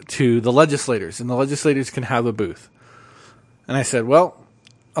booths to the legislators, and the legislators can have a booth. And I said, well,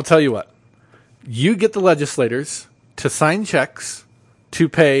 I'll tell you what. You get the legislators to sign checks to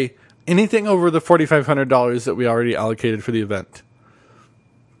pay anything over the $4,500 that we already allocated for the event.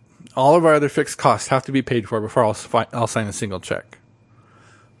 All of our other fixed costs have to be paid for before I'll sign a single check.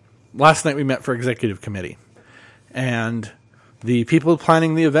 Last night we met for executive committee, and the people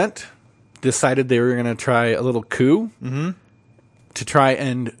planning the event decided they were going to try a little coup to try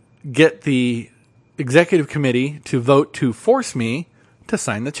and get the executive committee to vote to force me to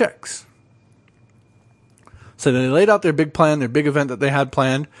sign the checks. So they laid out their big plan, their big event that they had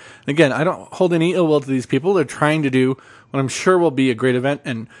planned. And again, I don't hold any ill will to these people. They're trying to do what I'm sure will be a great event,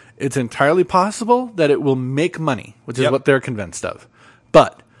 and it's entirely possible that it will make money, which is what they're convinced of.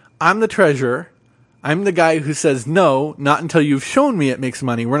 But I'm the treasurer. I'm the guy who says, no, not until you've shown me it makes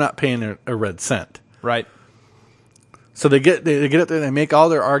money. We're not paying a red cent. Right. So they get up there, they make all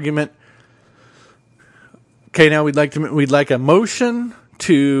their argument. Okay, now we'd like a motion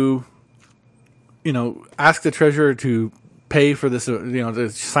to, ask the treasurer to pay for this, to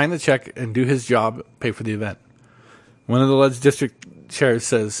sign the check and do his job, pay for the event. One of the district chairs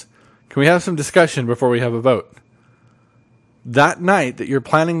says, can we have some discussion before we have a vote? That night that you're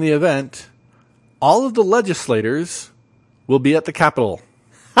planning the event, all of the legislators will be at the Capitol.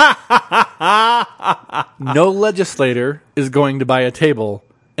 No legislator is going to buy a table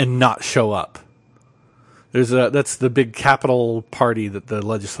and not show up. That's the big Capitol party that the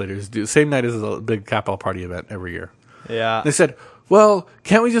legislators do. Same night as the big Capitol party event every year. Yeah. They said, well,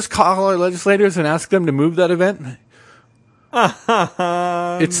 can't we just call our legislators and ask them to move that event?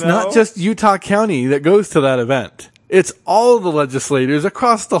 It's not just Utah County that goes to that event. It's all the legislators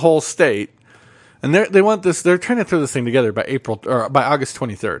across the whole state. And they want this, they're trying to throw this thing together by August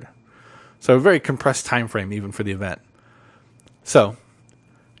 23rd. So a very compressed time frame even for the event. So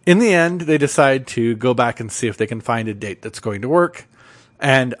in the end, they decide to go back and see if they can find a date that's going to work.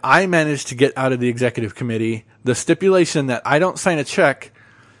 And I managed to get out of the executive committee the stipulation that I don't sign a check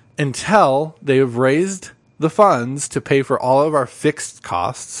until they have raised the funds to pay for all of our fixed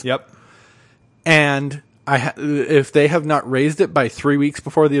costs. Yep. And if they have not raised it by 3 weeks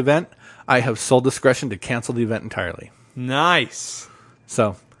before the event, I have sole discretion to cancel the event entirely. Nice.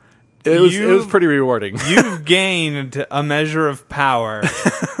 So it was pretty rewarding. You've gained a measure of power.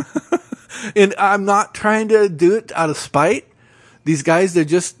 And I'm not trying to do it out of spite. These guys,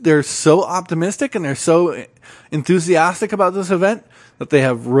 they're so optimistic and they're so enthusiastic about this event that they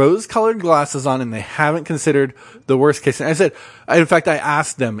have rose-colored glasses on and they haven't considered the worst case. And in fact, I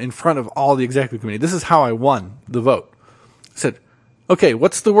asked them in front of all the executive committee, this is how I won the vote. I said, okay,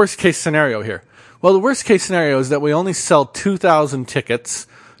 what's the worst case scenario here? Well, the worst case scenario is that we only sell 2,000 tickets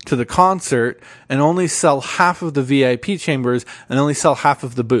to the concert and only sell half of the VIP chambers and only sell half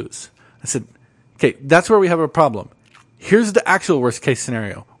of the booths. I said, okay, that's where we have a problem. Here's the actual worst case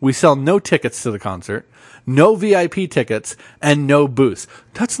scenario. We sell no tickets to the concert, no VIP tickets, and no booths.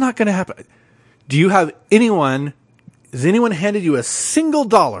 That's not going to happen. Has anyone handed you a single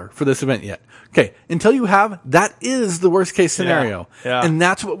dollar for this event yet? Okay, until you have, that is the worst case scenario. Yeah. And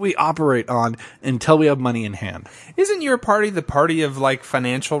that's what we operate on until we have money in hand. Isn't your party the party of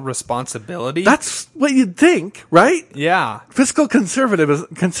financial responsibility? That's what you'd think, right? Yeah. Fiscal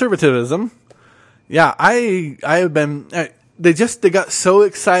conservatism. Yeah, I have been. They got so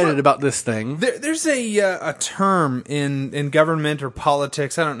excited about this thing. There's a term in government or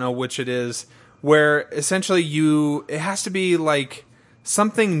politics, I don't know which it is, where essentially it has to be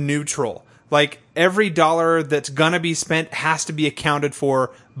something neutral. Like every dollar that's gonna be spent has to be accounted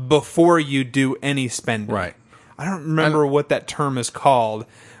for before you do any spending. Right. I don't remember what that term is called,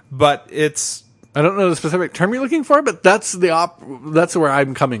 but it's. I don't know the specific term you're looking for, but that's where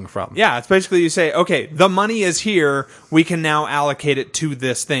I'm coming from. Yeah, it's basically you say, okay, the money is here, we can now allocate it to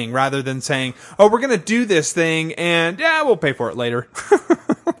this thing, rather than saying, oh, we're going to do this thing, and we'll pay for it later.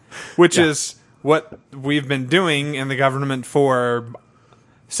 Which is what we've been doing in the government for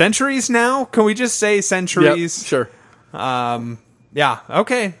centuries now? Can we just say centuries? Yep, sure. Yeah,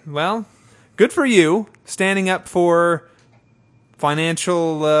 okay, well, good for you, standing up for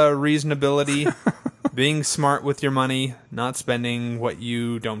financial reasonability, being smart with your money, not spending what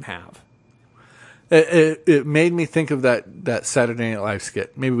you don't have. It made me think of that Saturday Night Live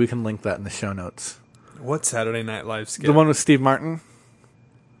skit. Maybe we can link that in the show notes. What Saturday Night Live skit? The one with Steve Martin.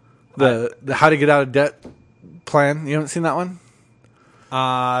 The How to Get Out of Debt plan. You haven't seen that one?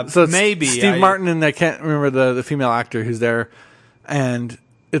 So it's maybe. Steve Martin, and I can't remember the female actor who's there. And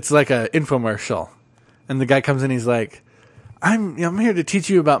it's like an infomercial. And the guy comes in, he's like, I'm here to teach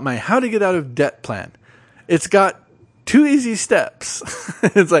you about my How to Get Out of Debt plan. It's got 2 easy steps.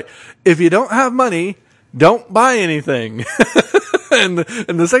 It's like, if you don't have money, don't buy anything. and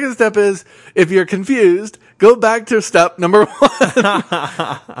the second step is, if you're confused, go back to step number 1.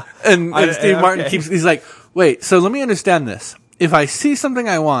 and Steve Martin he's like, wait, so let me understand this. If I see something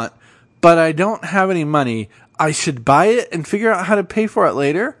I want, but I don't have any money, I should buy it and figure out how to pay for it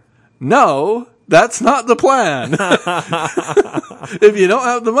later? No, that's not the plan. If you don't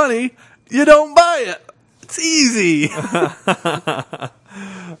have the money, you don't buy it. It's easy.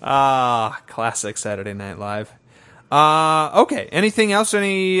 Classic Saturday Night Live. Okay. Anything else?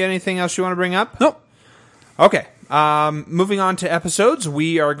 Anything else you want to bring up? Nope. Okay. Moving on to episodes,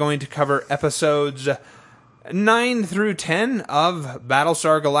 we are going to cover episodes 9 through 10 of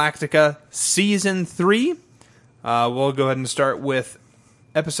Battlestar Galactica Season 3. We'll go ahead and start with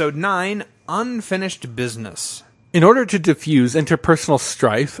episode 9, Unfinished Business. In order to diffuse interpersonal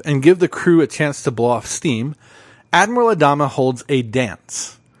strife and give the crew a chance to blow off steam, Admiral Adama holds a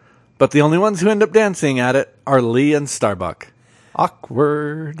dance. But the only ones who end up dancing at it are Lee and Starbuck.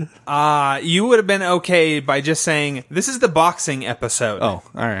 Awkward. You would have been okay by just saying, this is the boxing episode. Oh,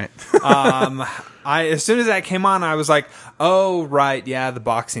 all right. As soon as that came on, I was like, oh, right, yeah, the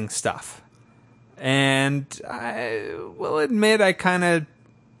boxing stuff. And I will admit I kind of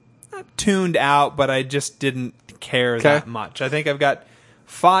tuned out, but I just didn't care that much. I think I've got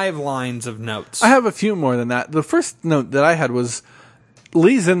 5 lines of notes. I have a few more than that. The first note that I had was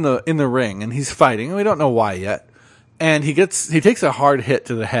Lee's in the ring and he's fighting, and we don't know why yet. And he takes a hard hit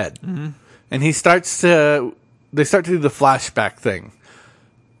to the head, and they start to do the flashback thing.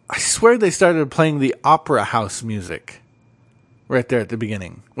 I swear they started playing the Opera House music right there at the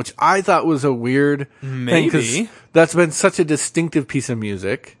beginning, which I thought was a weird thing, 'cause that's been such a distinctive piece of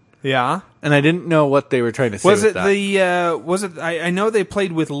music. Yeah. And I didn't know what they were trying to say with that. I know they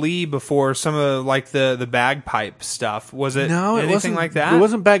played with Lee before, some of like the bagpipe stuff. Was it anything like that? It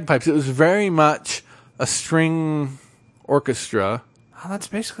wasn't bagpipes. It was very much a string orchestra. Oh, that's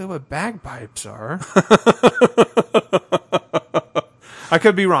basically what bagpipes are. I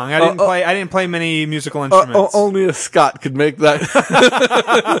could be wrong. I didn't play many musical instruments. Only a Scot could make that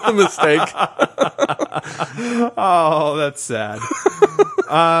mistake. Oh, that's sad.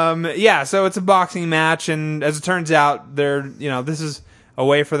 Yeah, so it's a boxing match, and as it turns out, this is a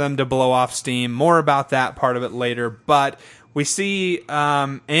way for them to blow off steam. More about that part of it later. But we see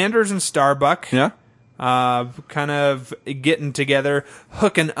Anders and Starbuck, kind of getting together,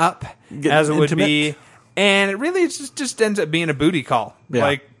 hooking up, as it would be, and it really just ends up being a booty call. Yeah.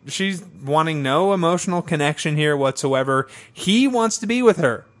 Like, she's wanting no emotional connection here whatsoever. He wants to be with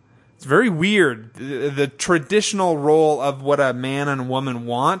her. It's very weird. The traditional role of what a man and a woman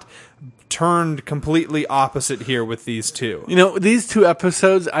want turned completely opposite here with these two. These 2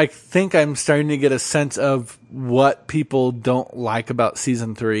 episodes, I think I'm starting to get a sense of what people don't like about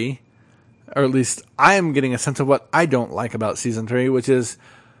Season 3. Or at least I am getting a sense of what I don't like about Season 3, which is,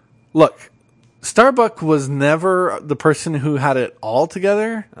 look, Starbuck was never the person who had it all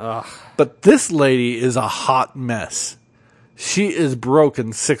together. Ugh. But this lady is a hot mess. She is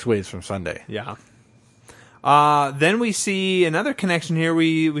broken 6 ways from Sunday. Yeah. Then we see another connection here.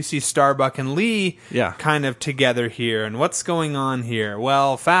 We see Starbuck and Lee kind of together here. And what's going on here?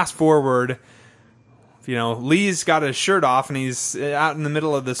 Well, fast forward, Lee's got his shirt off and he's out in the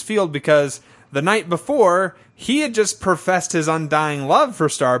middle of this field because the night before, he had just professed his undying love for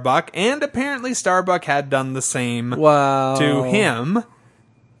Starbuck, and apparently Starbuck had done the same to him.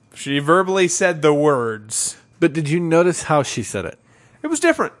 She verbally said the words. But did you notice how she said it? It was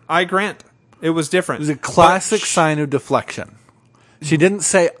different. I grant. It was different. It was a classic sign of deflection. She didn't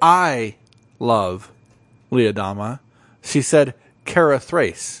say, I love Lee Adama. She said, Kara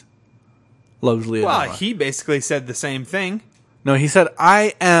Thrace loves Lee Adama. Well, he basically said the same thing. No, he said,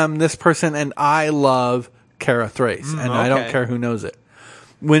 I am this person and I love Kara Thrace. And I don't care who knows it.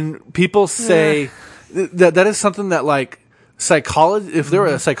 When people say that is something that, like, psychology, if there were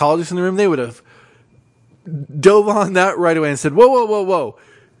a psychologist in the room, they would have dove on that right away and said, whoa.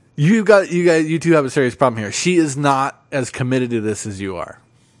 You two have a serious problem here. She is not as committed to this as you are.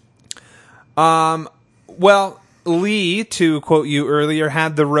 Well, Lee, to quote you earlier,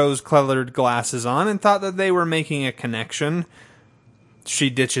 had the rose-colored glasses on and thought that they were making a connection.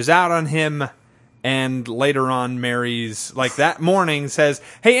 She ditches out on him, and later on marries, like that morning, says,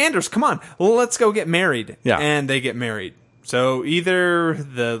 "Hey, Anders, come on, let's go get married." Yeah. And they get married. So either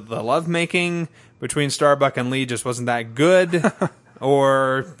the lovemaking between Starbuck and Lee just wasn't that good,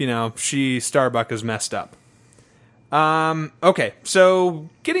 or, Starbuck is messed up. Okay, so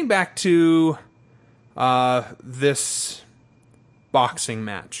getting back to this boxing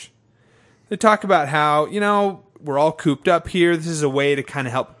match. They talk about how, we're all cooped up here. This is a way to kind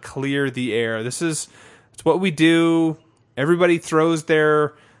of help clear the air. It's what we do. Everybody throws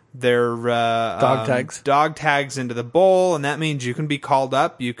their dog tags into the bowl, and that means you can be called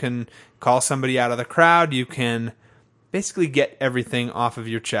up. You can call somebody out of the crowd. You can basically get everything off of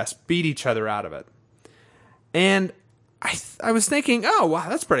your chest, beat each other out of it. And I was thinking, oh, wow,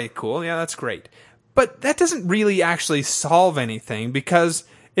 that's pretty cool. Yeah, that's great. But that doesn't really actually solve anything, because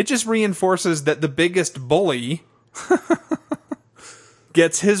it just reinforces that the biggest bully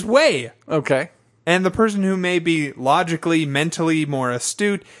gets his way. Okay. And the person who may be logically, mentally more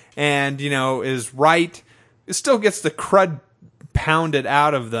astute and, is right, still gets the crud pounded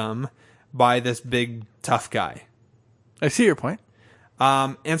out of them by this big, tough guy. I see your point.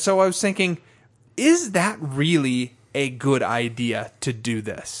 And so I was thinking, is that really a good idea to do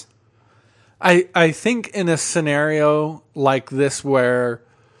this? I think in a scenario like this where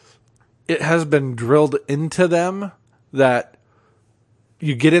it has been drilled into them that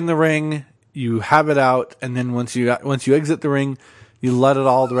you get in the ring, you have it out, and then once you exit the ring, you let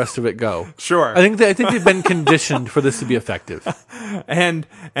the rest of it go. Sure. I think they've been conditioned for this to be effective. And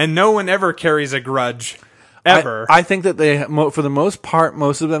no one ever carries a grudge. Ever. I think that they, for the most part,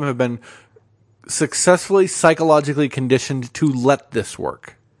 most of them have been successfully psychologically conditioned to let this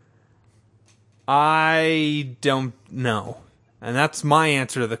work. I don't know. And that's my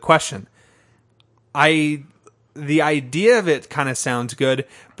answer to the question. The idea of it kind of sounds good,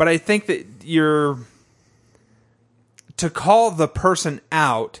 but I think that to call the person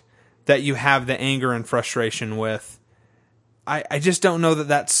out that you have the anger and frustration with, I just don't know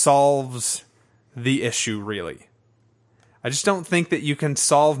that solves the issue, really. I just don't think that you can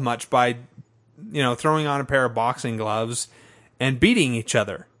solve much by, throwing on a pair of boxing gloves and beating each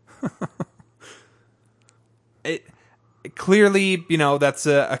other. It clearly, that's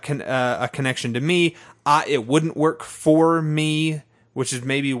a connection to me. It wouldn't work for me, which is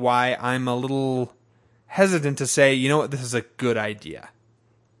maybe why I'm a little hesitant to say, this is a good idea.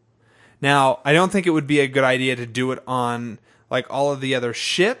 Now, I don't think it would be a good idea to do it on like all of the other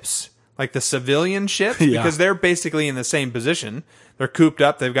ships, like the civilian ships, because they're basically in the same position. They're cooped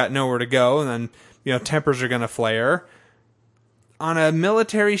up, they've got nowhere to go, and then, tempers are going to flare. On a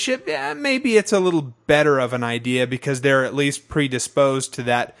military ship, maybe it's a little better of an idea because they're at least predisposed to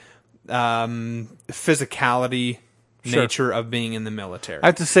that physicality nature of being in the military. I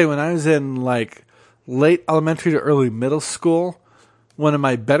have to say, when I was in like late elementary to early middle school, one of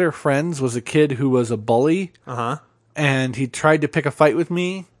my better friends was a kid who was a bully. And he tried to pick a fight with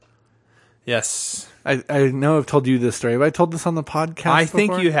me. Yes. I know I've told you this story. Have I told this on the podcast I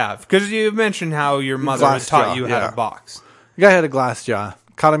think before? you have. Because you mentioned how your mother had taught you how to box. The guy had a glass jaw.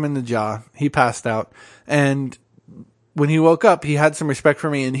 Caught him in the jaw. He passed out. And when he woke up, he had some respect for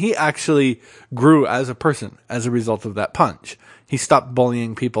me. And he actually grew as a person as a result of that punch. He stopped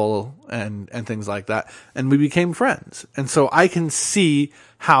bullying people and things like that. And we became friends. And so I can see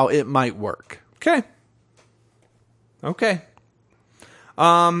how it might work. Okay.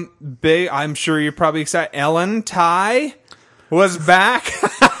 I'm sure you're probably excited. Ellen Ty was back.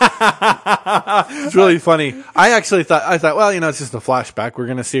 It's really funny. I thought, well, it's just a flashback. We're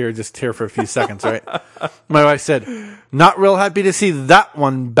going to see her just here for a few seconds, right? My wife said, not real happy to see that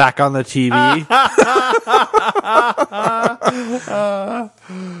one back on the TV.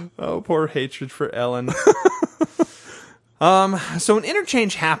 Oh, poor hatred for Ellen. So an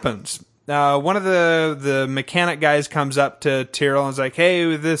interchange happens. One of the mechanic guys comes up to Tyrell and is like,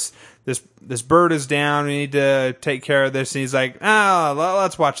 hey, this bird is down. We need to take care of this. And he's like,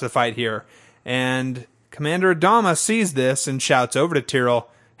 let's watch the fight here. And Commander Adama sees this and shouts over to Tyrell,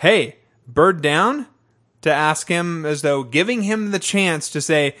 hey, bird down? To ask him as though giving him the chance to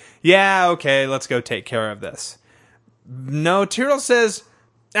say, yeah, okay, let's go take care of this. No, Tyrell says,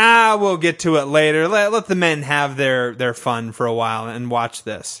 we'll get to it later. Let the men have their fun for a while and watch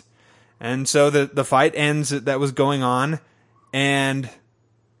this. And so the fight ends that was going on, and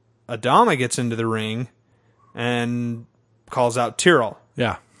Adama gets into the ring and calls out Tyrell.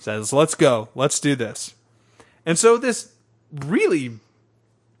 Yeah. Says, let's go. Let's do this. And so this really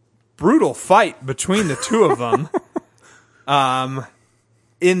brutal fight between the two of them.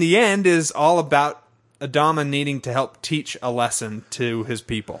 In the end, is all about Adama needing to help teach a lesson to his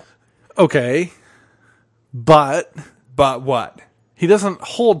people. Okay. But what? he doesn't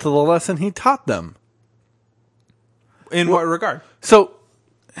hold to the lesson he taught them. In what regard? So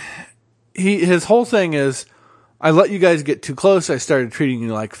his whole thing is, I let you guys get too close. I started treating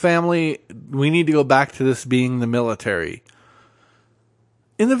you like family. We need to go back to this being the military.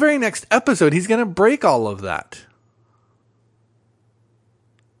 In the very next episode, he's going to break all of that.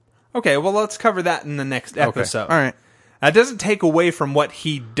 Okay, well, let's cover that in the next episode. Okay. All right. That doesn't take away from what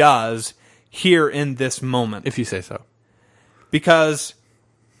he does here in this moment. If you say so. Because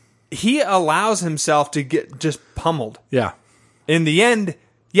he allows himself to get just pummeled. Yeah. In the end,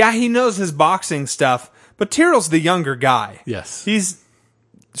 yeah, he knows his boxing stuff, but Tyril's the younger guy. Yes. He's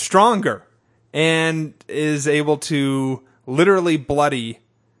stronger and is able to literally bloody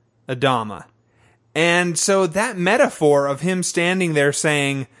Adama. And so that metaphor of him standing there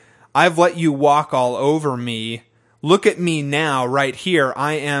saying, I've let you walk all over me. Look at me now, right here.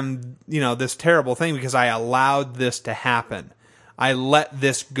 I am, this terrible thing because I allowed this to happen. I let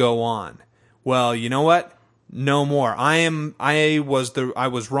this go on. Well, you know what? No more. I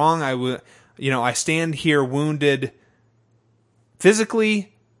was wrong. I stand here wounded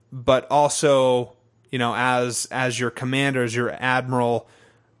physically, but also, as your commander, as your admiral,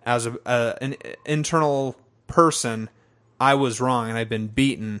 as an internal person, I was wrong and I've been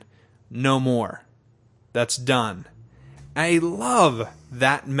beaten. No more. That's done. I love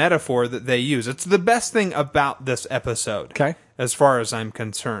that metaphor that they use. It's the best thing about this episode. Okay. As far as I'm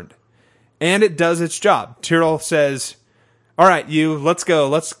concerned. And it does its job. Tyril says, all right, let's go.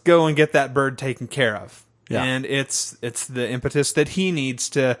 Let's go and get that bird taken care of. Yeah. And it's the impetus that he needs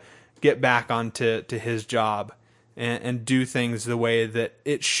to get back onto his job and do things the way that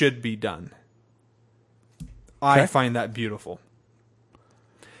it should be done. I find that beautiful.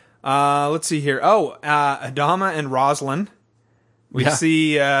 Let's see here. Adama and Roslin. We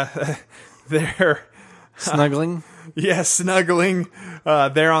see they're snuggling. Snuggling.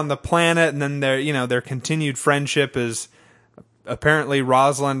 They're on the planet, and then their continued friendship is apparently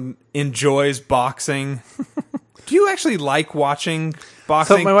Roslin enjoys boxing. Do you actually like watching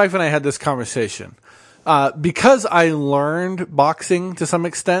boxing? So my wife and I had this conversation. Because I learned boxing to some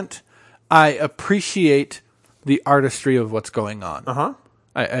extent, I appreciate the artistry of what's going on. Uh-huh.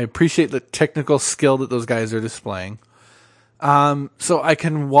 I appreciate the technical skill that those guys are displaying. So I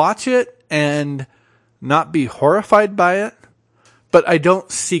can watch it and not be horrified by it, but I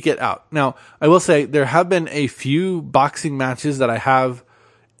don't seek it out. Now, I will say there have been a few boxing matches that I have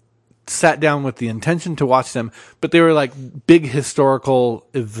sat down with the intention to watch them, but they were like big historical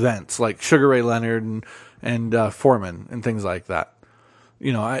events, like Sugar Ray Leonard and Foreman and things like that.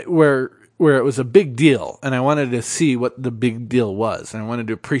 Where it was a big deal, and I wanted to see what the big deal was, and I wanted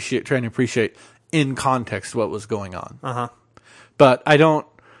to try and appreciate in context what was going on. Uh-huh. But I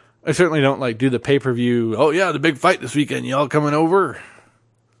certainly don't do the pay-per-view, oh yeah, the big fight this weekend, y'all coming over?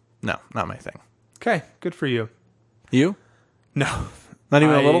 No, not my thing. Okay, good for you. You? No. Not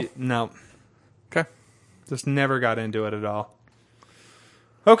even a little? No. Okay. Just never got into it at all.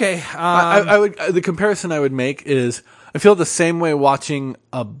 Okay. I would the comparison I would make is I feel the same way watching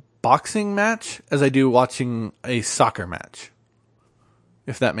a boxing match as I do watching a soccer match,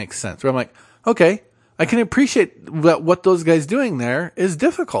 if that makes sense. Where I'm like, okay, I can appreciate that what those guys doing there is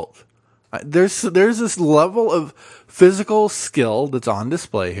difficult. There's this level of physical skill that's on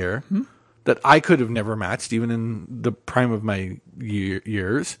display here that I could have never matched, even in the prime of my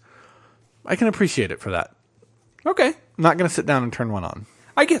years. I can appreciate it for that. Okay. I'm not going to sit down and turn one on.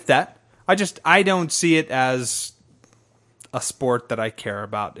 I get that. I don't see it as a sport that I care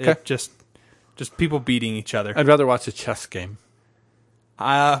about. Okay. It just people beating each other. I'd rather watch a chess game.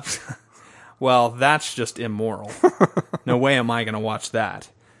 Well, that's just immoral. No way am I going to watch that.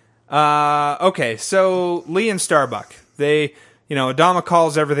 Okay, so Lee and Starbuck, they, Adama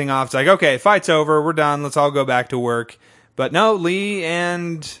calls everything off. It's like, okay, fight's over. We're done. Let's all go back to work. But no, Lee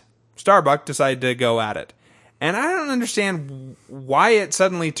and Starbuck decide to go at it. And I don't understand why it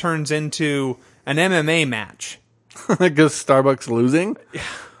suddenly turns into an MMA match. Because Starbucks losing?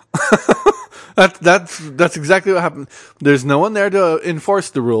 That's exactly what happened. There's no one there to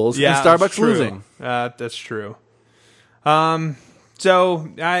enforce the rules, and Starbucks losing. That's true. So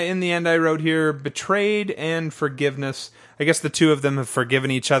in the end, I wrote here, betrayed and forgiveness. I guess the two of them have forgiven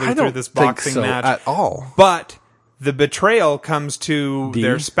each other through this boxing match. At all. But the betrayal comes to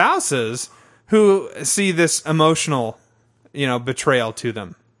their spouses, who see this emotional, betrayal to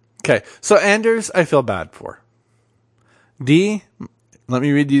them. Okay, so Anders, I feel bad for. D, Let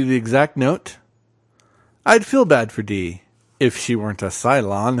me read you the exact note. I'd feel bad for Dee if she weren't a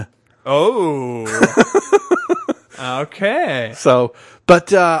Cylon. Oh. Okay. So,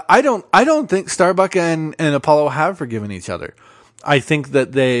 but I don't think Starbuck and Apollo have forgiven each other. I think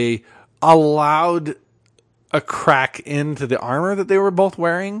that they allowed a crack into the armor that they were both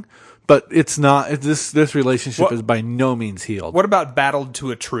wearing, but it's not. This relationship is by no means healed. What about battled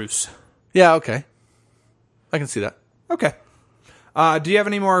to a truce? Yeah, okay, I can see that. Okay. Do you have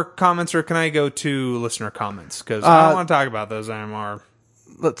any more comments, or can I go to listener comments? Because I don't want to talk about those anymore.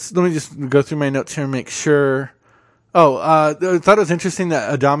 Let me just go through my notes here and make sure. Oh, I thought it was interesting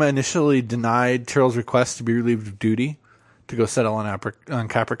that Adama initially denied Tyrell's request to be relieved of duty to go settle on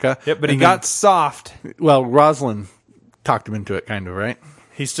Caprica. Yep, but he got soft. Well, Rosalind talked him into it, kind of, right?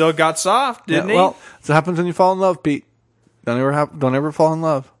 He still got soft, didn't he? Well, that's what happens when you fall in love, Pete. Don't ever fall in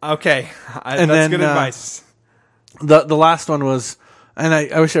love. Okay, And that's then, good advice. The last one was, and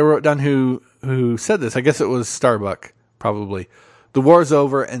I wish I wrote down who said this. I guess it was Starbuck, probably. The war's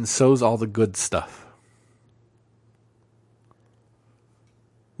over, and so's all the good stuff.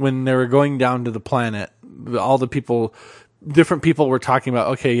 When they were going down to the planet, all the people, different people were talking about,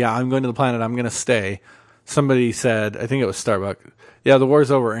 okay, yeah, I'm going to the planet, I'm going to stay. Somebody said, I think it was Starbuck, yeah, the war's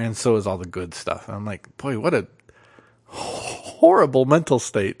over, and so is all the good stuff. And I'm like, boy, what a horrible mental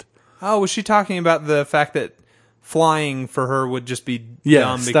state. Oh, was she talking about the fact that flying for her would just be dumb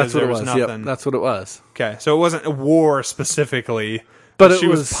Yes, because that's what there it was was. nothing? Yep, that's what it was. Okay, so it wasn't a war specifically, But she it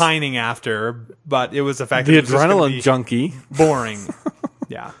was was pining after, but it was the fact the that it was just gonna adrenaline be junkie. boring.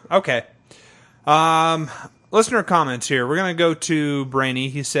 Yeah. Okay. Listener comments here. We're going to go to Brainy.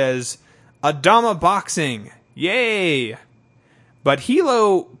 He says, Adama boxing. Yay. But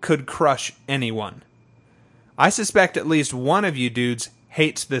Hilo could crush anyone. I suspect at least one of you dudes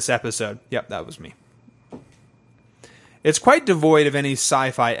hates this episode. Yep, that was me. It's quite devoid of any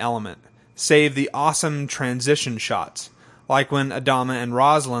sci-fi element, save the awesome transition shots, like when Adama and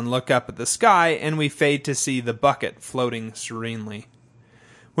Rosalind look up at the sky and we fade to see the bucket floating serenely.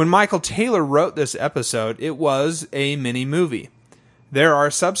 When Michael Taylor wrote this episode, it was a mini-movie. There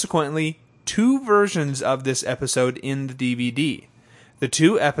are subsequently 2 versions of this episode in the DVD. The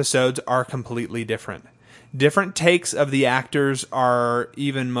 2 episodes are completely different. Different takes of the actors are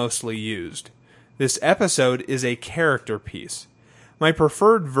even mostly used. This episode is a character piece. My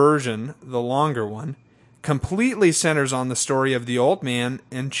preferred version, the longer one, completely centers on the story of the old man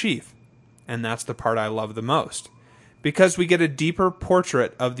and Chief. And that's the part I love the most, because we get a deeper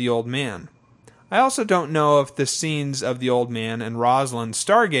portrait of the old man. I also don't know if the scenes of the old man and Rosalind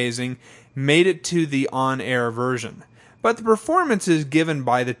stargazing made it to the on-air version, but the performances given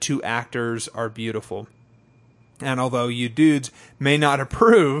by the 2 actors are beautiful. And although you dudes may not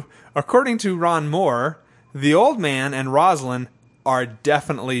approve, according to Ron Moore, the old man and Rosalind are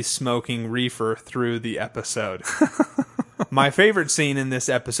definitely smoking reefer through the episode. My favorite scene in this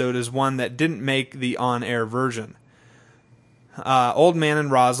episode is one that didn't make the on-air version. Old man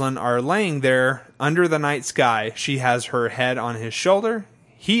and Rosalind are laying there under the night sky. She has her head on his shoulder.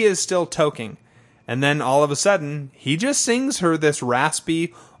 He is still toking. And then all of a sudden, he just sings her this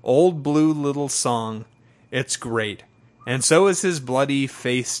raspy, old blue little song. It's great. And so is his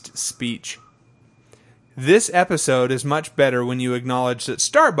bloody-faced speech. This episode is much better when you acknowledge that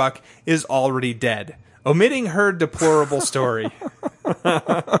Starbuck is already dead, omitting her deplorable story.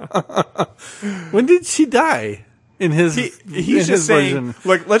 When did she die? In his, he's just saying,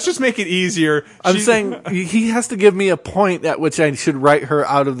 look, let's just make it easier. I'm saying he has to give me a point at which I should write her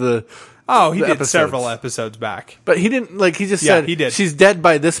out of the. Oh, he did episodes. several episodes back. But he didn't, he just Yeah, said he did. she's dead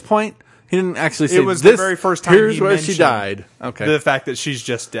by this point. He didn't actually say It was this, the very first time here's he where she mentioned died. Okay. The fact that she's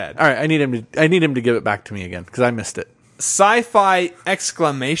just dead. All right, I need him to give it back to me again because I missed it. Sci-fi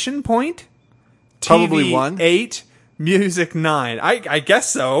exclamation point? Probably TV 1. 8, music 9. I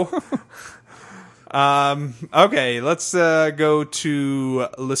guess so. Okay, let's go to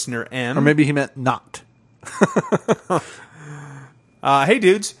listener M. Or maybe he meant not. Hey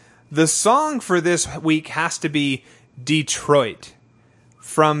dudes, the song for this week has to be Detroit,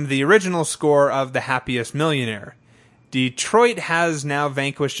 from the original score of The Happiest Millionaire. Detroit has now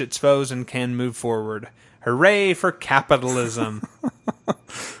vanquished its foes and can move forward. Hooray for capitalism.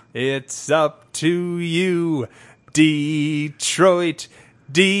 It's up to you, Detroit.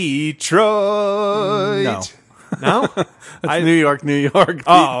 Detroit. No. No? That's New York, New York.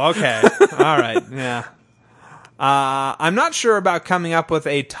 Oh, okay. All right. Yeah. I'm not sure about coming up with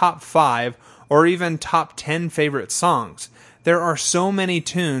a top 5 or even top 10 favorite songs. There are so many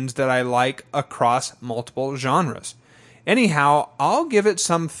tunes that I like across multiple genres. Anyhow, I'll give it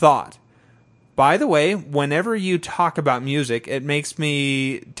some thought. By the way, whenever you talk about music, it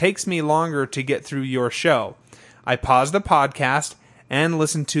takes me longer to get through your show. I pause the podcast and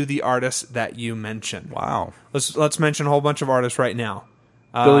listen to the artists that you mention. Wow. Let's mention a whole bunch of artists right now.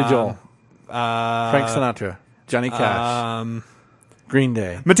 Billy Joel, Frank Sinatra, Johnny Cash, Green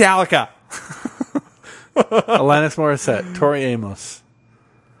Day, Metallica, Alanis Morissette, Tori Amos,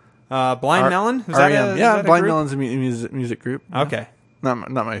 Blind Melon. Is R.E.M. that a Blind group? Melon's a music group. Okay.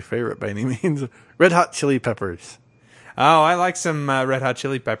 Not my favorite by any means. Red Hot Chili Peppers. Oh, I like some Red Hot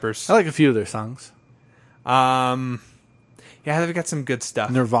Chili Peppers. I like a few of their songs. Yeah, they've got some good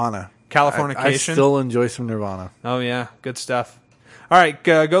stuff. Nirvana. Californication. I still enjoy some Nirvana. Oh yeah, good stuff. All right,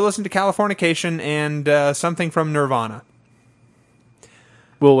 go listen to Californication and something from Nirvana.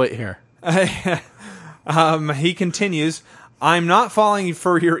 We'll wait here. He continues, I'm not falling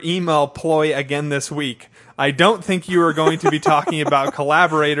for your email ploy again this week. I don't think you are going to be talking about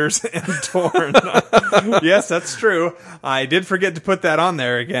collaborators and Torn. Yes, that's true. I did forget to put that on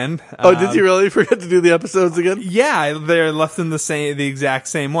there again. Oh, did you really forget to do the episodes again? Yeah, they're left in the exact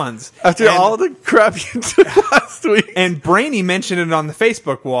same ones. After all the crap you did last week. And Brainy mentioned it on the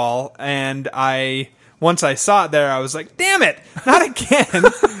Facebook wall, and once I saw it there, I was like, damn it, not again.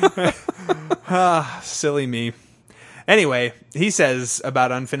 Silly me. Anyway, he says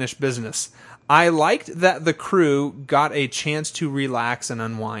about Unfinished Business, I liked that the crew got a chance to relax and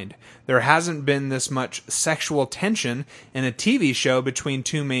unwind. There hasn't been this much sexual tension in a TV show between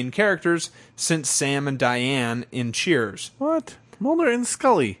two main characters since Sam and Diane in Cheers. What? Mulder and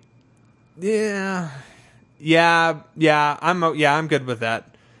Scully. Yeah, I'm good with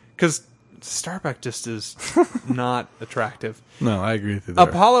that. Because Starbuck just is not attractive. No, I agree with you there.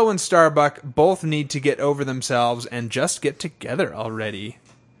 Apollo and Starbuck both need to get over themselves and just get together already.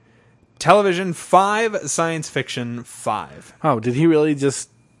 Television 5, science fiction 5. Oh, did he really just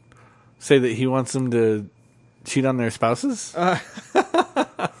say that he wants them to cheat on their spouses? It's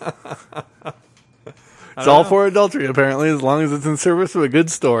all for adultery, apparently, as long as it's in service of a good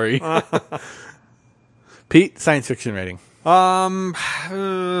story. Pete, science fiction rating. 4.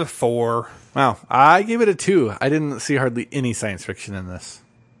 Wow, I gave it a 2. I didn't see hardly any science fiction in this.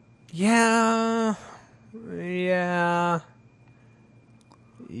 Yeah.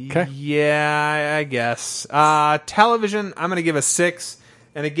 Okay. Yeah, I guess. Television, I'm going to give a 6.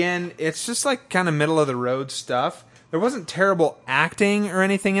 And again, it's just like kind of middle of the road stuff. There wasn't terrible acting or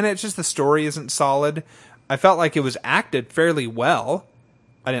anything in it. It's just the story isn't solid. I felt like it was acted fairly well.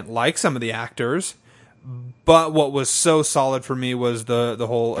 I didn't like some of the actors. But what was so solid for me was the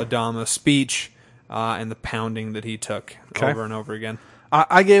whole Adama speech and the pounding that he took over and over again.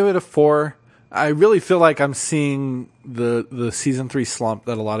 I gave it a 4. I really feel like I'm seeing the season 3 slump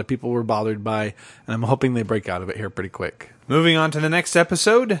that a lot of people were bothered by, and I'm hoping they break out of it here pretty quick. Moving on to the next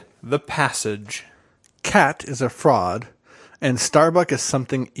episode, The Passage. Cat is a fraud, and Starbuck is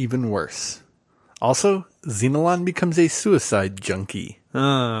something even worse. Also, Xenolon becomes a suicide junkie.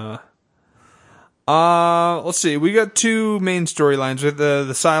 Let's see. We got two main storylines. With the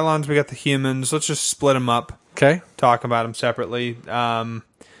Cylons, we got the humans. Let's just split them up. Okay. Talk about them separately. So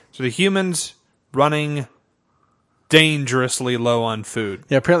the humans running dangerously low on food.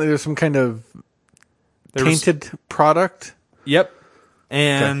 Yeah, apparently there's some kind of tainted product. Yep.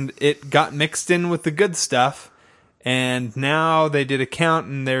 And it got mixed in with the good stuff. And now they did a count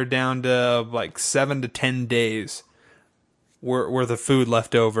and they're down to like 7 to 10 days worth of food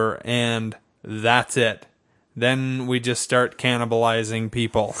left over. And that's it. Then we just start cannibalizing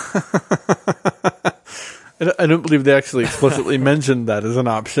people. I don't believe they actually explicitly mentioned that as an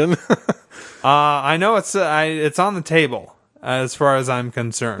option. I know it's on the table as far as I'm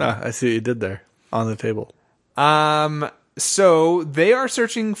concerned. I see what you did there on the table. So they are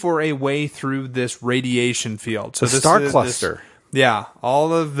searching for a way through this radiation field. So the star cluster.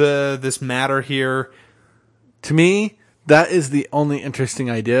 All of this matter here. To me, that is the only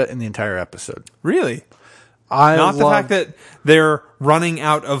interesting idea in the entire episode. Really? Not the fact that they're running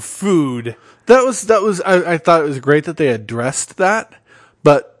out of food. That was. I thought it was great that they addressed that,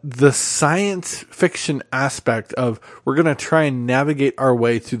 but the science fiction aspect of we're going to try and navigate our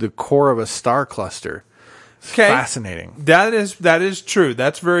way through the core of a star cluster. Okay. Fascinating. That is true.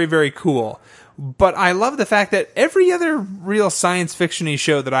 That's very, very cool. But I love the fact that every other real science fiction-y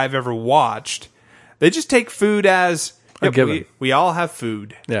show that I've ever watched, they just take food as a given. We all have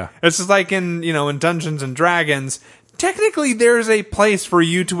food. Yeah. It's just like in Dungeons and Dragons. Technically, there's a place for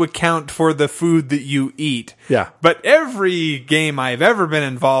you to account for the food that you eat. Yeah. But every game I've ever been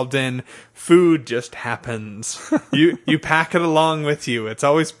involved in, food just happens. You pack it along with you. It's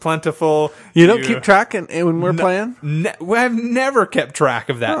always plentiful. You don't keep track when we're playing? I've never kept track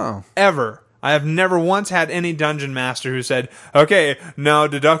of that. Oh. Ever. I have never once had any dungeon master who said, "Okay, now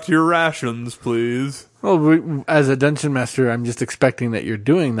deduct your rations, please." Well, as a dungeon master, I'm just expecting that you're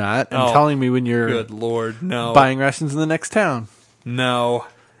doing that and telling me when you're Good Lord, no. buying rations in the next town. No.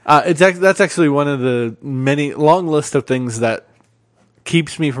 That's actually one of the many long list of things that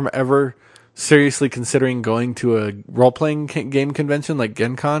keeps me from ever seriously considering going to a role-playing game convention like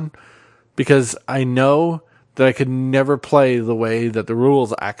Gen Con, because I know that I could never play the way that the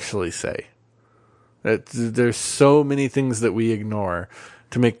rules actually say. There's so many things that we ignore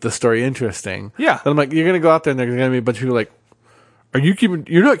to make the story interesting. Yeah. And I'm like, you're going to go out there and there's going to be a bunch of people like,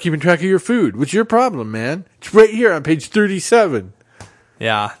 you're not keeping track of your food. What's your problem, man? It's right here on page 37.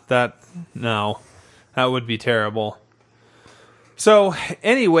 Yeah, that would be terrible. So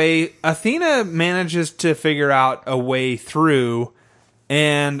anyway, Athena manages to figure out a way through,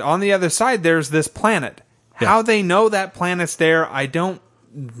 and on the other side there's this planet. Yeah. How they know that planet's there, I don't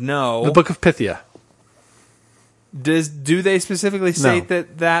know. The Book of Pythia. Do they specifically state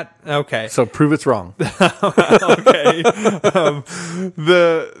that? Okay. So prove it's wrong. Okay.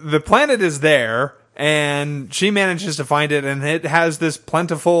 The planet is there, and she manages to find it, and it has this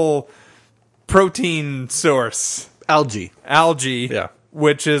plentiful protein source. Algae. Yeah.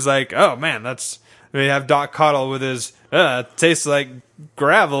 Which is like, oh man, we have Doc Cottle with his, tastes like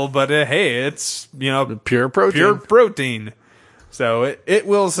gravel, but hey, it's, Pure protein. Pure protein. So it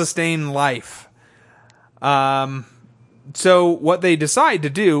will sustain life. So what they decide to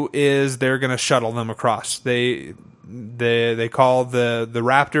do is they're going to shuttle them across. They call the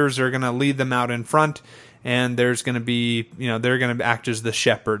Raptors are going to lead them out in front, and there's going to be, they're going to act as the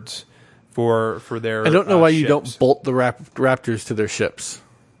shepherds for their. I don't know why you ships. don't bolt the Raptors to their ships.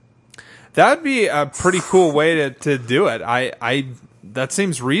 That would be a pretty cool way to do it. That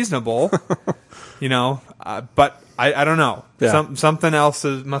seems reasonable, but I don't know. Yeah. Something else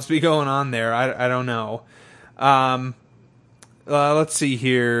must be going on there. I don't know. Let's see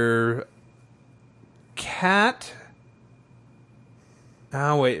here. Cat.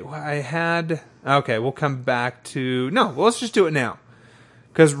 Oh, wait. Okay, we'll come back to... No, well, let's just do it now.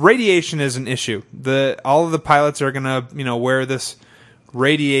 Because radiation is an issue. All of the pilots are going to, wear this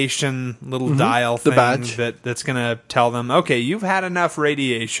radiation little dial the thing badge. that's going to tell them, okay, you've had enough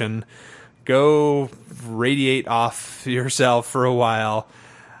radiation. Go radiate off yourself for a while.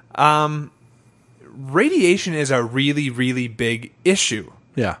 Radiation is a really, really big issue.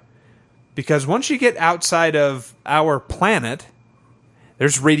 Yeah. Because once you get outside of our planet,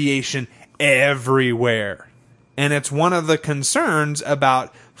 there's radiation everywhere. And it's one of the concerns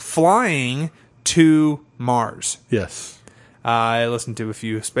about flying to Mars. Yes. I listen to a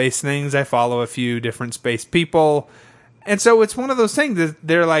few space things. I follow a few different space people. And so it's one of those things that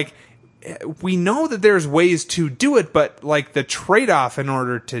they're like, we know that there's ways to do it, but like the trade-off in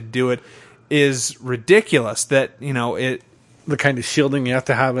order to do it is ridiculous. That, The kind of shielding you have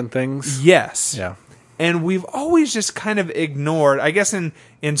to have in things. yes. Yeah. And we've always just kind of ignored, I guess in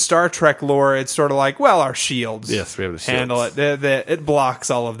Star Trek lore, it's sort of like, well, our shields. Yes, we have the shields. Handle it. It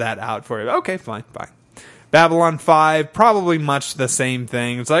blocks all of that out for you. Okay, fine. Babylon 5, probably much the same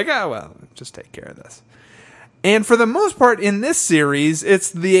thing. It's like, oh, well, just take care of this. And for the most part, in this series,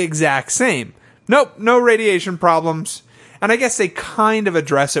 it's the exact same. Nope, no radiation problems. And I guess they kind of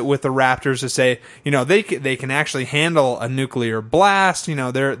address it with the Raptors to say, they can actually handle a nuclear blast.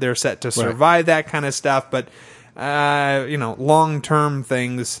 They're set to survive that kind of stuff. But, long-term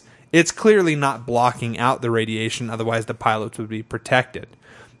things, it's clearly not blocking out the radiation. Otherwise, the pilots would be protected.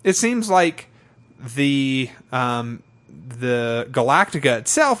 It seems like the Galactica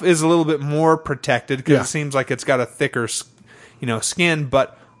itself is a little bit more protected because it seems like it's got a thicker, skin.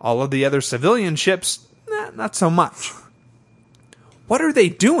 But all of the other civilian ships, not so much. What are they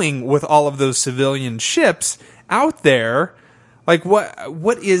doing with all of those civilian ships out there? Like,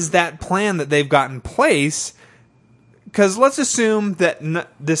 what is that plan that they've got in place? Because let's assume that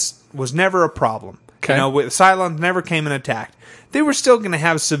this was never a problem. Okay. Cylons never came and attacked. They were still going to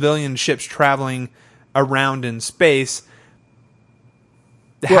have civilian ships traveling around in space,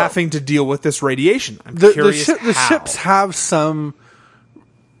 having to deal with this radiation. I'm curious how. The ships have some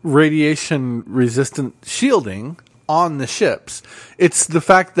radiation-resistant shielding on the ships. It's the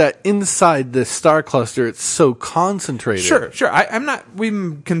fact that inside the star cluster, it's so concentrated. Sure. I'm not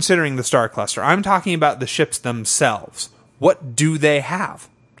even considering the star cluster. I'm talking about the ships themselves. What do they have?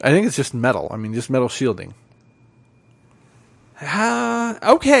 I think it's just metal. Just metal shielding.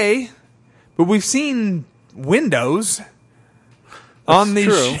 Okay. But we've seen windows on these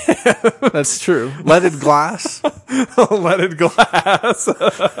ships. That's true. Leaded glass. Leaded glass.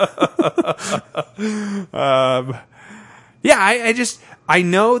 I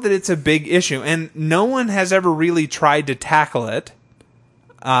know that it's a big issue, and no one has ever really tried to tackle it,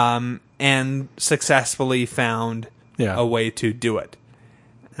 and successfully found a way to do it.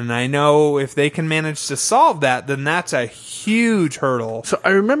 And I know if they can manage to solve that, then that's a huge hurdle. So I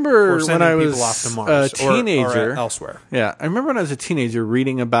remember for when I sending was people off to Mars a teenager, or elsewhere. Yeah, I remember when I was a teenager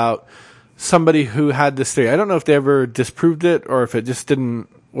reading about somebody who had this theory. I don't know if they ever disproved it or if it just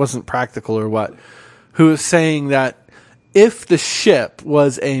wasn't practical or what. Who was saying that if the ship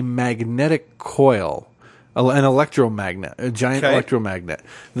was a magnetic coil, an electromagnet, a giant electromagnet,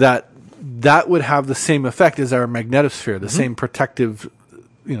 that would have the same effect as our magnetosphere, the same protective,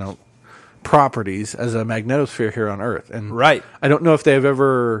 properties as a magnetosphere here on Earth. And right. I don't know if they've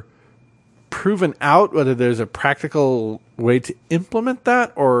ever proven out whether there's a practical way to implement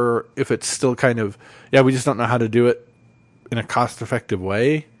that or if it's still kind of, we just don't know how to do it in a cost-effective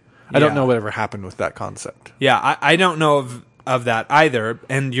way. I don't know whatever happened with that concept. Yeah, I don't know of that either.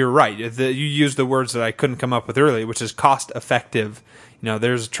 And you're right. You used the words that I couldn't come up with earlier, which is cost-effective.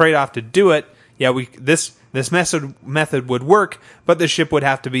 There's a trade-off to do it. Yeah, this method would work, but the ship would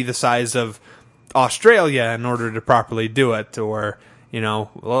have to be the size of Australia in order to properly do it. Or,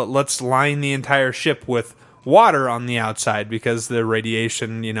 let's line the entire ship with water on the outside because the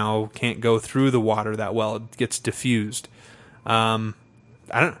radiation, can't go through the water that well. It gets diffused.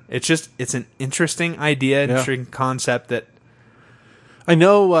 I don't know. It's an interesting idea, interesting concept that. I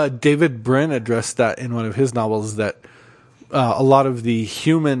know David Brin addressed that in one of his novels that a lot of the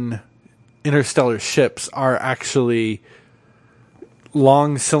human interstellar ships are actually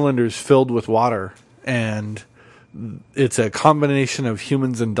long cylinders filled with water, and it's a combination of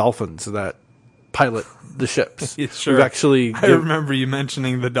humans and dolphins that pilot the ships. Sure. We've actually I remember you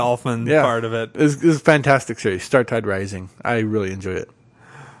mentioning the dolphin part of it. It's a fantastic series, Star Tide Rising. I really enjoy it.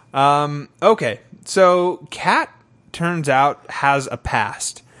 Okay, so Kat turns out has a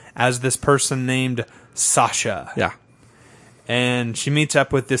past as this person named Sasha. Yeah. And she meets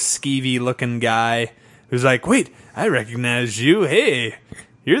up with this skeevy-looking guy who's like, wait, I recognize you. Hey,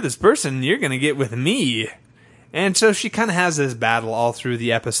 you're this person. You're going to get with me. And so she kind of has this battle all through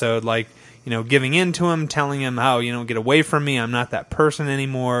the episode, like, giving in to him, telling him how, get away from me. I'm not that person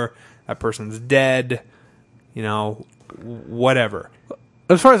anymore. That person's dead. Whatever.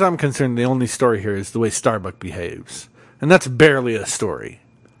 As far as I'm concerned, the only story here is the way Starbuck behaves. And that's barely a story.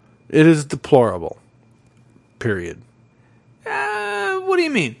 It is deplorable. Period. What do you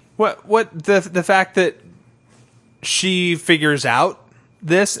mean? What the fact that she figures out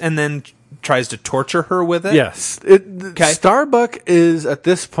this and then tries to torture her with it? Yes. Starbuck is at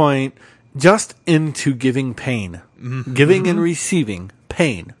this point just into giving pain. Mm-hmm. Giving and receiving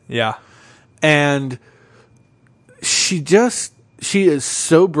pain. Yeah. And she is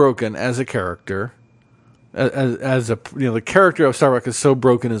so broken as a character. The character of Starbuck is so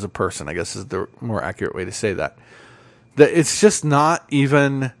broken as a person, I guess is the more accurate way to say that. That it's just not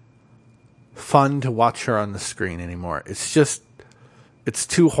even fun to watch her on the screen anymore. It's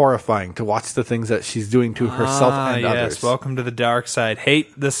too horrifying to watch the things that she's doing to herself and others. Yes, welcome to the dark side.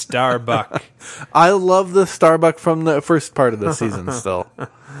 Hate the Starbuck. I love the Starbuck from the first part of the season still.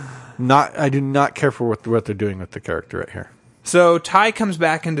 I do not care for what they're doing with the character right here. So Ty comes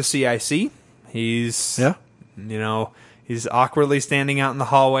back into CIC. He's he's awkwardly standing out in the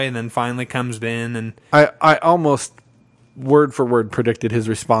hallway and then finally comes in and I almost word for word predicted his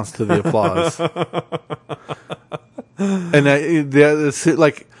response to the applause. And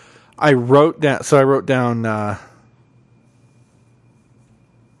I wrote down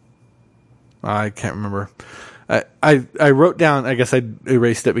I can't remember. I wrote down, I guess I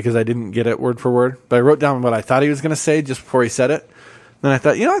erased it because I didn't get it word for word, but I wrote down what I thought he was going to say just before he said it. Then I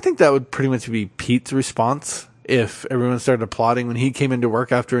thought, I think that would pretty much be Pete's response if everyone started applauding when he came into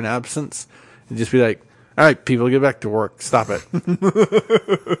work after an absence. And just be like, all right, people, get back to work. Stop it.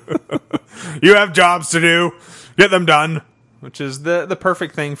 You have jobs to do. Get them done. Which is the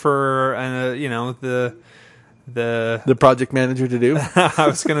perfect thing for, the project manager to do. I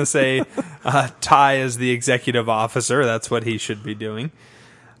was going to say Ty is the executive officer. That's what he should be doing.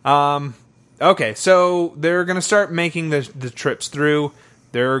 Okay, so they're going to start making the trips through.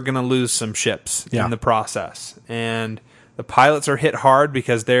 They're going to lose some ships in the process. And the pilots are hit hard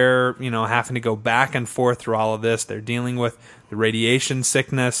because they're, having to go back and forth through all of this. They're dealing with the radiation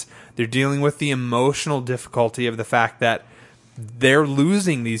sickness. They're dealing with the emotional difficulty of the fact that they're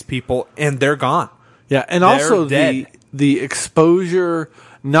losing these people and they're gone. Yeah, and also the exposure,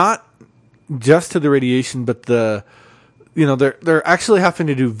 not just to the radiation, but the they're actually having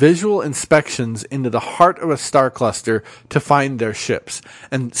to do visual inspections into the heart of a star cluster to find their ships.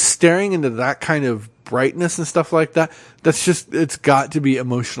 And staring into that kind of brightness and stuff like that, it's got to be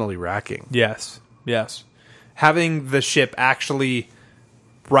emotionally racking. Yes. Having the ship actually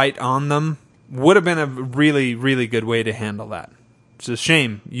right on them would have been a really, really good way to handle that. It's a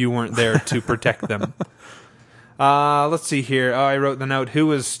shame you weren't there to protect them. Let's see here. I wrote the note, who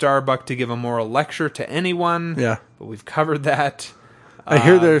was Starbuck to give a moral lecture to anyone? Yeah. But we've covered that. I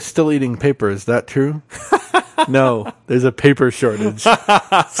hear they're still eating paper. Is that true? No, there's a paper shortage.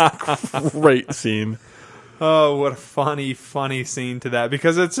 It's a great scene. Oh, what a funny scene to that.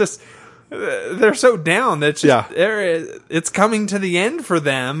 Because it's just, they're so down that it's coming to the end for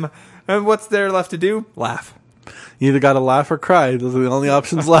them. And what's there left to do? Laugh. You either got to laugh or cry. Those are the only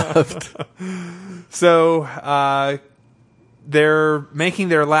options left. So, they're making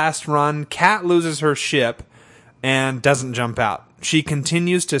their last run. Kat loses her ship and doesn't jump out. She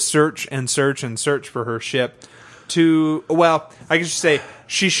continues to search for her ship I guess you say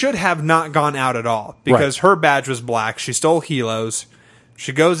she should have not gone out at all because her badge was black. She stole Helo's.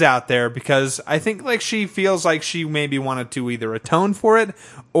 She goes out there because I think she feels like she maybe wanted to either atone for it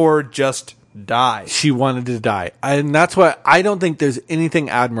or just die. She wanted to die. And that's why I don't think there's anything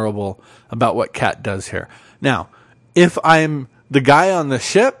admirable about what Kat does here. Now, if I'm the guy on the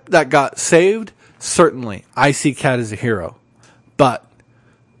ship that got saved, certainly I see Kat as a hero. But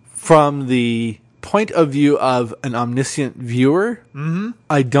from the point of view of an omniscient viewer,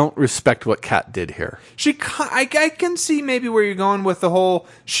 I don't respect what Kat did here. I can see maybe where you're going with the whole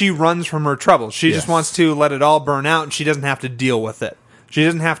she runs from her troubles. She just wants to let it all burn out and she doesn't have to deal with it. She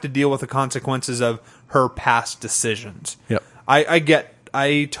doesn't have to deal with the consequences of her past decisions. Yep.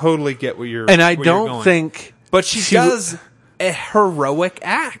 I totally get what you're And I where don't you're going. think But she does a heroic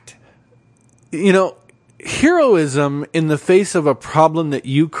act. Heroism in the face of a problem that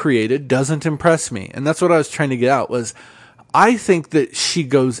you created doesn't impress me. And that's what I was trying to get out was I think that she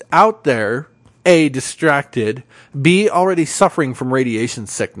goes out there, A, distracted, B, already suffering from radiation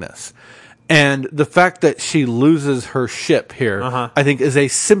sickness. And the fact that she loses her ship here, I think, is a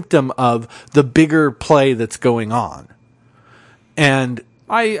symptom of the bigger play that's going on. And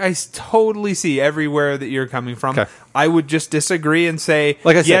I totally see everywhere that you're coming from. Okay. I would just disagree and say,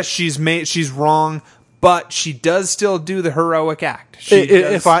 like I said, yes, she's wrong, but she does still do the heroic act.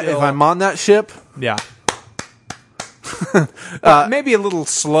 If I'm on that ship, yeah. Maybe a little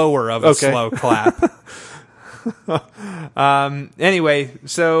slower of a slow clap. Anyway,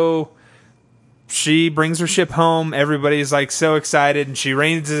 so she brings her ship home. Everybody's so excited, and she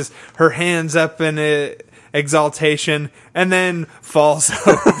raises her hands up in exaltation, and then falls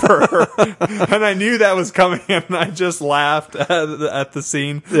over. And I knew that was coming, and I just laughed at the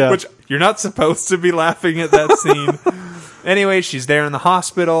scene, which you're not supposed to be laughing at that scene. Anyway, she's there in the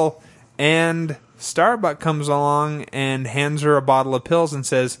hospital, and Starbuck comes along and hands her a bottle of pills and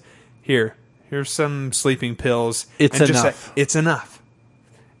says, here's some sleeping pills. It's and enough. Just say, it's enough.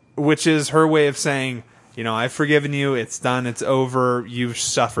 Which is her way of saying, I've forgiven you. It's done. It's over. You've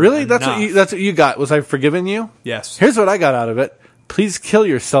suffered. Really? enough. That's what you got. Was I forgiven you? Yes. Here's what I got out of it. Please kill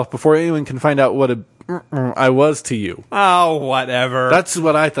yourself before anyone can find out what I was to you. Oh, whatever. That's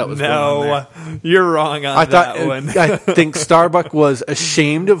what I thought was going on there. You're wrong on that one. I think Starbuck was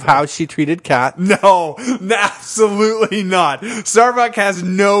ashamed of how she treated Kat. No, absolutely not. Starbuck has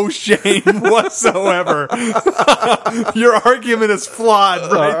no shame whatsoever. Your argument is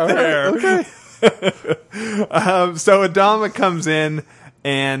flawed right there. Okay. So Adama comes in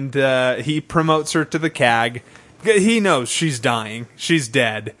and he promotes her to the CAG. He knows she's dying. She's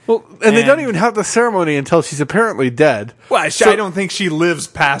dead. Well, and they don't even have the ceremony until she's apparently dead. Well, I don't think she lives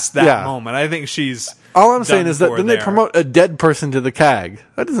past that moment. I think she's... All I'm saying is that then they promote a dead person to the CAG.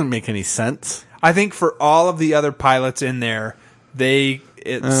 That doesn't make any sense. I think for all of the other pilots in there, they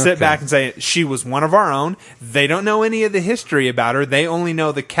sit back and say, she was one of our own. They don't know any of the history about her. They only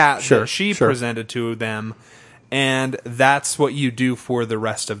know the cat that she presented to them. And that's what you do for the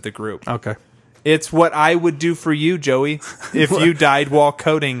rest of the group. Okay. It's what I would do for you, Joey. If you died while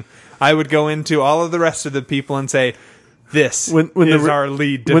coding, I would go into all of the rest of the people and say, this is our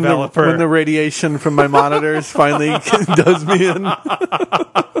lead developer. When the radiation from my monitors finally does me in.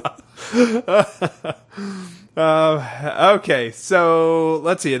 Okay, so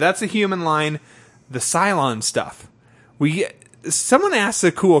let's see. That's a human line. The Cylon stuff. Someone asks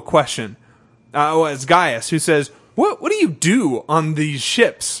a cool question. It's Gaius, who says, "What do you do on these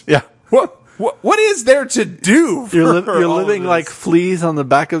ships? Yeah. What is there to do? You're living like fleas on the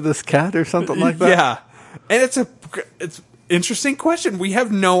back of this cat or something like that." Yeah, and interesting question. We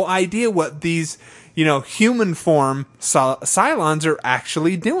have no idea what these, human form Cylons are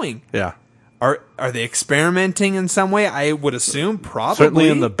actually doing. Yeah. Are they experimenting in some way? I would assume probably. Certainly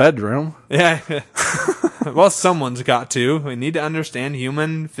in the bedroom. Yeah. Well, someone's got to. We need to understand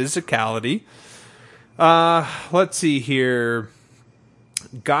human physicality. Let's see here.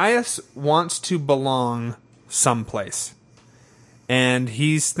 Gaius wants to belong someplace. And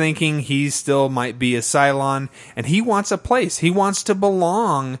he's thinking he still might be a Cylon. And he wants a place. He wants to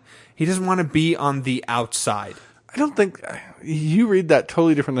belong. He doesn't want to be on the outside. I don't think... You read that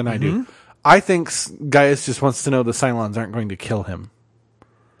totally different than I do. I think Gaius just wants to know the Cylons aren't going to kill him.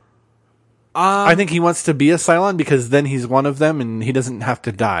 I think he wants to be a Cylon because then he's one of them and he doesn't have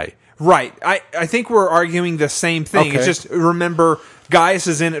to die. Right. I think we're arguing the same thing. Okay. It's just, remember, Gaius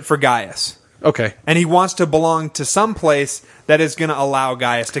is in it for Gaius. Okay. And he wants to belong to some place that is going to allow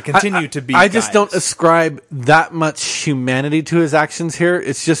Gaius to continue to be I just Gaius. don't ascribe that much humanity to his actions here.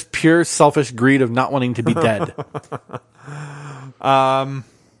 It's just pure selfish greed of not wanting to be dead.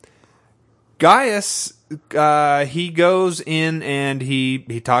 Gaius, he goes in and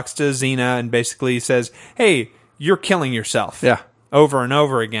he talks to Xena and basically says, hey, you're killing yourself. Yeah. Over and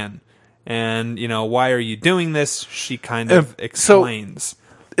over again. And, why are you doing this? She kind of explains.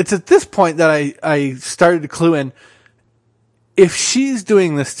 It's at this point that I started to clue in. If she's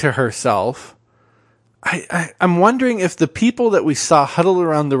doing this to herself, I'm wondering if the people that we saw huddled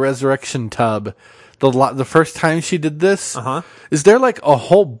around the resurrection tub the first time she did this, is there like a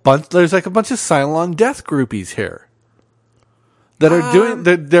whole bunch? There's like a bunch of Cylon death groupies here that are doing.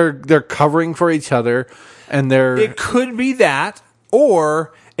 They're covering for each other, and they're. It could be that,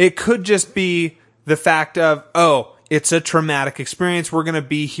 or it could just be the fact of, it's a traumatic experience. We're going to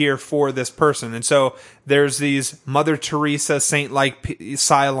be here for this person. And so there's these Mother Teresa saint-like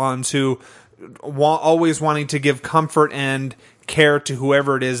Cylons who always wanting to give comfort and care to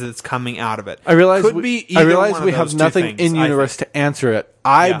whoever it is that's coming out of it. I realize could be either one of we those have two nothing things, in universe to answer it.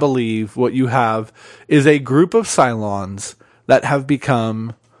 I believe what you have is a group of Cylons that have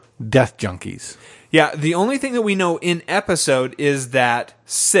become death junkies. Yeah, the only thing that we know in episode is that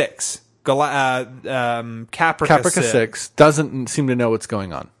 6, Caprica 6 doesn't seem to know what's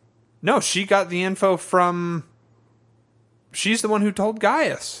going on. No, she got the info from... She's the one who told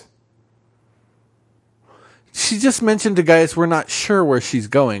Gaius. She just mentioned to Gaius, we're not sure where she's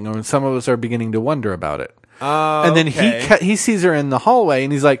going, or some of us are beginning to wonder about it. And then he sees her in the hallway,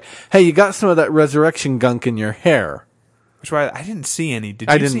 and he's like, hey, you got some of that resurrection gunk in your hair. Which I didn't see any. Did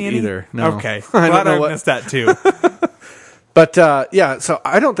you I didn't see any? either, no. Okay. I don't Glad know I missed that too. But, so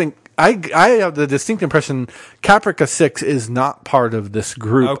I don't think... I have the distinct impression Caprica 6 is not part of this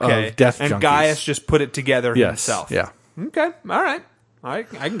group of death junkies. And Gaius just put it together himself. Yeah. Okay. All right. I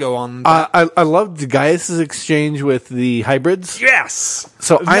can go on that. I loved Gaius's exchange with the hybrids. Yes.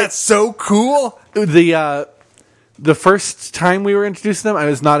 So that's so cool. The first time we were introduced to them, I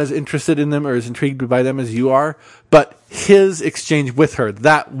was not as interested in them or as intrigued by them as you are. But his exchange with her,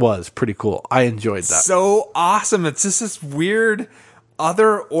 that was pretty cool. I enjoyed that. So awesome. It's just this weird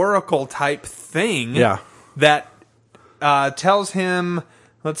other Oracle type thing. Yeah. That tells him,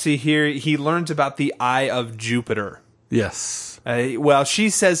 let's see here, he learns about the Eye of Jupiter. Yes. Well, she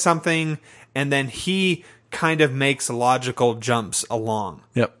says something, and then he kind of makes logical jumps along.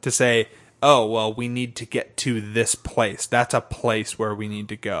 Yep. To say, oh, well, we need to get to this place. That's a place where we need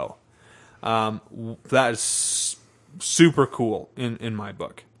to go. That is super cool in my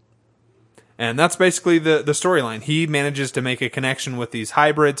book. And that's basically the storyline. He manages to make a connection with these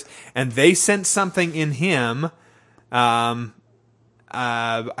hybrids, and they sense something in him. I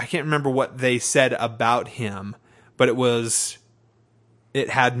can't remember what they said about him, but it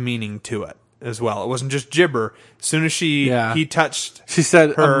had meaning to it as well. It wasn't just gibber. As soon as he touched, she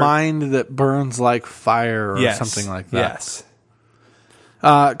said her, a mind that burns like fire or something like that. Yes.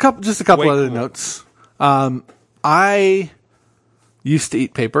 Just a couple other cool. notes. I used to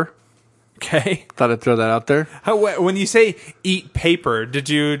eat paper. Okay. Thought I'd throw that out there. When you say eat paper, did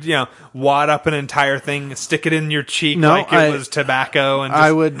you wad up an entire thing, stick it in your cheek like it was tobacco? And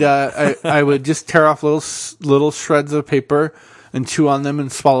just... I would just tear off little shreds of paper and chew on them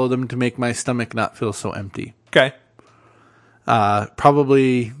and swallow them to make my stomach not feel so empty. Okay.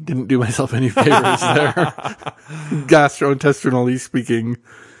 Probably didn't do myself any favors there, gastrointestinally speaking.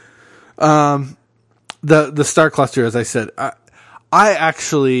 The star cluster, as I said,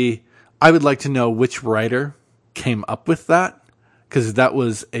 I would like to know which writer came up with that, because that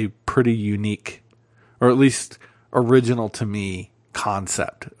was a pretty unique, or at least original to me,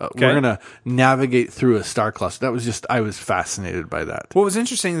 concept. Okay. We're going to navigate through a star cluster. That was just, I was fascinated by that. What was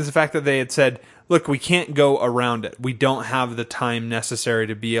interesting is the fact that they had said, look, we can't go around it. We don't have the time necessary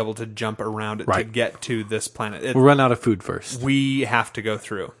to be able to jump around it to Right. get to this planet. We'll run out of food first. We have to go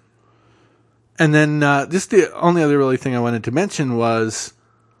through. And then just the only other really thing I wanted to mention was,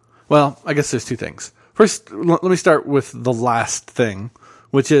 well, I guess there's two things. First, let me start with the last thing,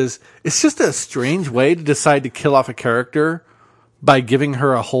 which is it's just a strange way to decide to kill off a character by giving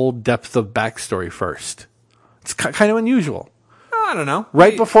her a whole depth of backstory first. It's kind of unusual. I don't know.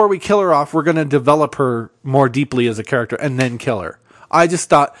 Right before we kill her off, we're going to develop her more deeply as a character and then kill her. I just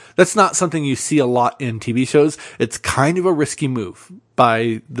thought that's not something you see a lot in TV shows. It's kind of a risky move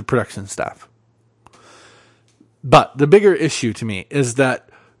by the production staff. But the bigger issue to me is that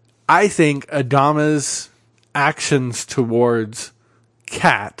I think Adama's actions towards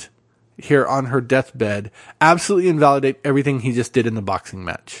Kat here on her deathbed absolutely invalidate everything he just did in the boxing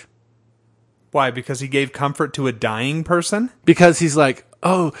match. Why? Because he gave comfort to a dying person? Because he's like,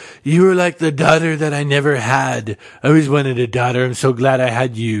 oh, you were like the daughter that I never had. I always wanted a daughter. I'm so glad I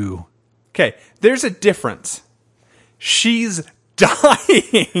had you. Okay, there's a difference. She's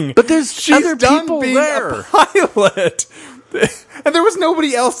dying. But there's She's other done people being there. a pilot. And there was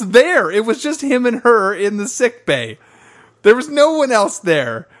nobody else there. It was just him and her in the sick bay. There was no one else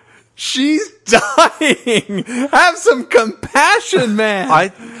there. She's dying. Have some compassion, man.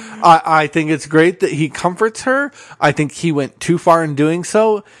 I think it's great that he comforts her. I think he went too far in doing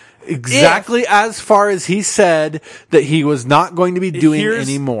so. Exactly as far as he said that he was not going to be doing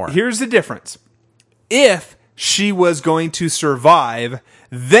anymore. Here's the difference. If she was going to survive,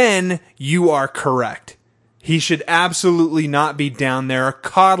 then you are correct. He should absolutely not be down there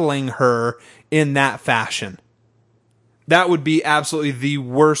coddling her in that fashion. That would be absolutely the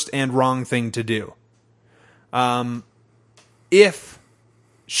worst and wrong thing to do. If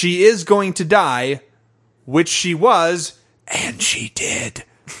she is going to die, which she was, and she did,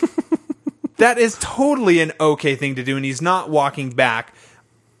 that is totally an okay thing to do, and he's not walking back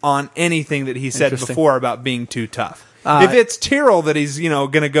on anything that he said before about being too tough. If it's Tyrell that he's,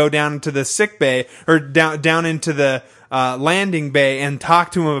 going to go down to the sick bay or down into the landing bay and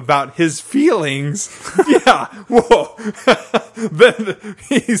talk to him about his feelings, yeah, whoa, then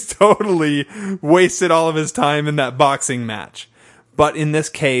he's totally wasted all of his time in that boxing match. But in this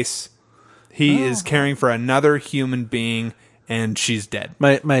case, he is caring for another human being, and she's dead.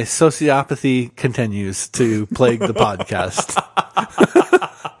 My sociopathy continues to plague the podcast.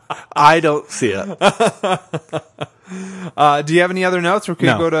 I don't see it. Do you have any other notes, or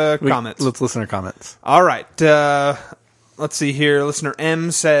can we go to comments? Let's listen to comments. All right. Let's see here. Listener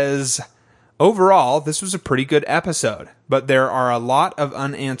M says, overall, this was a pretty good episode, but there are a lot of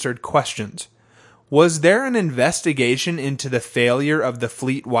unanswered questions. Was there an investigation into the failure of the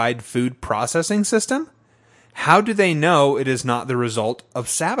fleet-wide food processing system? How do they know it is not the result of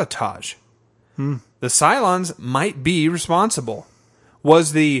sabotage? The Cylons might be responsible.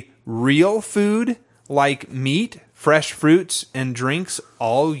 Was the real food, like meat, fresh fruits, and drinks,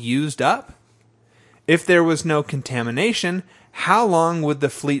 all used up? If there was no contamination, how long would the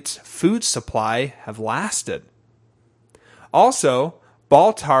fleet's food supply have lasted? Also,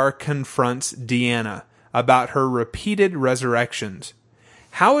 Baltar confronts Deanna about her repeated resurrections.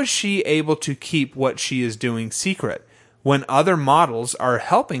 How is she able to keep what she is doing secret when other models are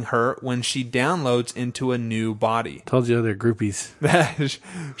helping her when she downloads into a new body? Told you they're groupies.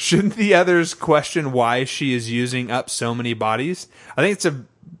 Shouldn't the others question why she is using up so many bodies? I think it's a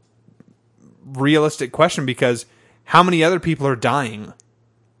realistic question because how many other people are dying?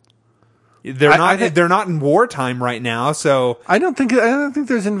 They're not in wartime right now, so I don't think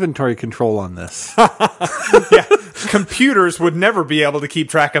there's inventory control on this. yeah, computers would never be able to keep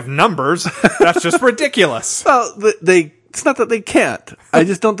track of numbers. That's just ridiculous. Well, it's not that they can't. I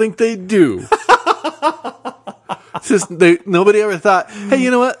just don't think they do. It's just nobody ever thought, hey, you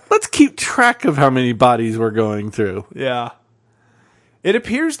know what? Let's keep track of how many bodies we're going through. Yeah. It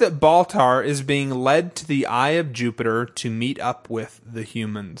appears that Baltar is being led to the Eye of Jupiter to meet up with the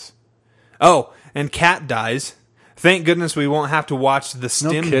humans. Oh, and Kat dies. Thank goodness we won't have to watch the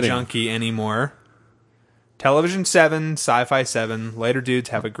Stim Junkie anymore. Television 7, Sci-Fi 7. Later, dudes.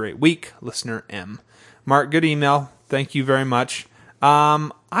 Have a great week. Listener M. Mark, good email. Thank you very much.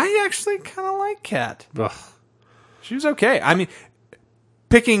 I actually kind of like Kat. Ugh. She was okay. I mean,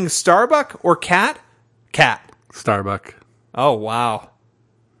 picking Starbuck or Kat? Kat. Starbuck. Oh, wow.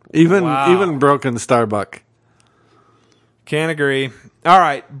 Even broken Starbuck. Can't agree. All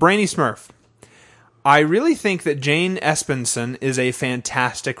right, Brainy Smurf. I really think that Jane Espenson is a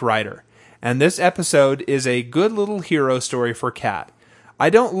fantastic writer. and this episode is a good little hero story for Kat. I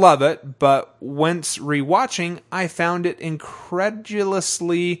don't love it, but once rewatching, I found it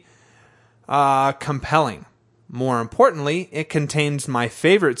incredulously compelling. More importantly, it contains my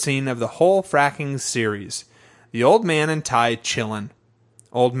favorite scene of the whole fracking series. The old man and Ty chillin'.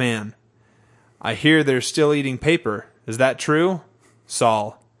 Old man: I hear they're still eating paper. Is that true?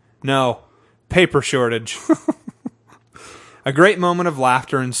 Saul: No. Paper shortage. A great moment of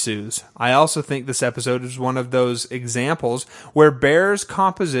laughter ensues. I also think this episode is one of those examples where Bear's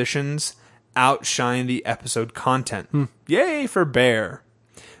compositions outshine the episode content. Yay for Bear.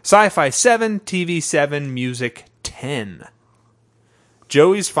 Sci-Fi 7, TV 7, Music 10.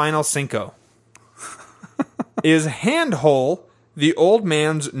 Joey's final cinco. Is Handhole the old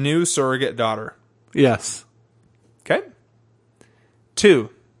man's new surrogate daughter? Yes. Okay. 2.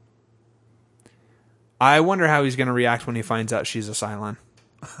 I wonder how he's going to react when he finds out she's a Cylon.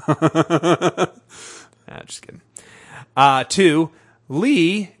 Just kidding. 2.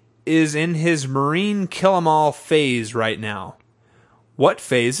 Lee is in his Marine kill-em-all phase right now. What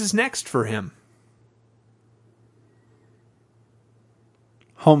phase is next for him?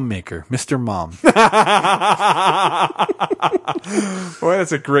 Homemaker, Mr. Mom. Boy,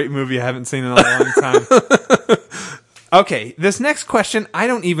 that's a great movie I haven't seen in a long time. Okay, this next question I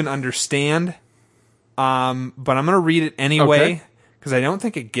don't even understand. But I'm going to read it anyway, because I don't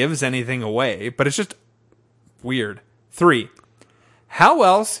think it gives anything away, but it's just weird. 3. How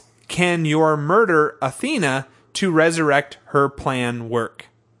else can your murder Athena to resurrect her plan work?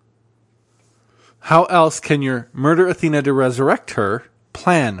 How else can your murder Athena to resurrect her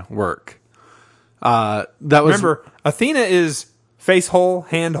plan work? That was Remember, Athena is face hole,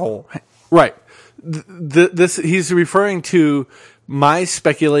 hand hole. right. This he's referring to my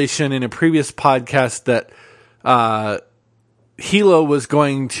speculation in a previous podcast that Hilo was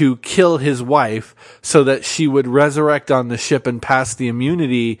going to kill his wife so that she would resurrect on the ship and pass the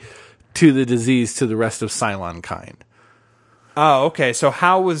immunity to the disease to the rest of Cylon kind. Oh, okay. So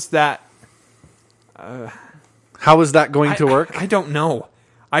how was that? How was that going to work? I don't know.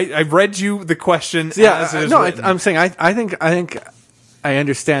 I read you the question. As it is no, written. I'm saying I think I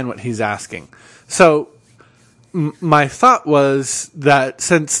understand what he's asking. So my thought was that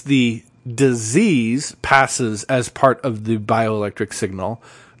since the disease passes as part of the bioelectric signal,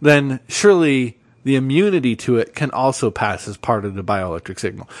 then surely the immunity to it can also pass as part of the bioelectric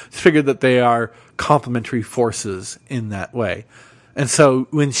signal. It's figured that they are complementary forces in that way. And so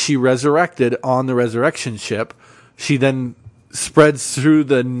when she resurrected on the resurrection ship, she then spreads through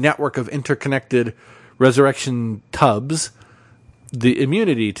the network of interconnected resurrection tubs the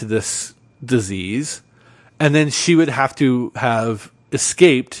immunity to this disease, and then she would have to have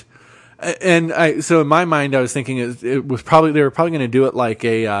escaped. And so in my mind, I was thinking it was probably they were probably going to do it like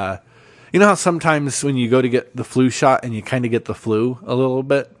a, you know how sometimes when you go to get the flu shot and you kind of get the flu a little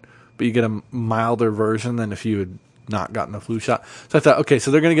bit, but you get a milder version than if you had not gotten the flu shot. So I thought, okay, so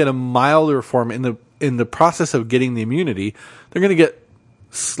they're going to get a milder form in the process of getting the immunity. They're going to get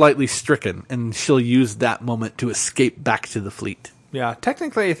slightly stricken, and she'll use that moment to escape back to the fleet. Yeah,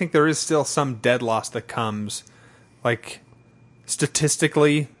 technically, I think there is still some dead loss that comes. Like,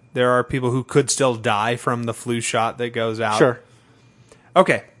 statistically, there are people who could still die from the flu shot that goes out. Sure.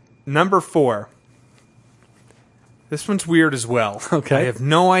 Okay, number 4. This one's weird as well. Okay. I have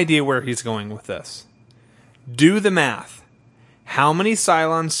no idea where he's going with this. Do the math. How many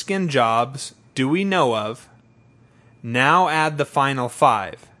Cylon skin jobs do we know of? Now add the final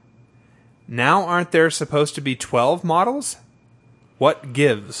 5. Now aren't there supposed to be 12 models? What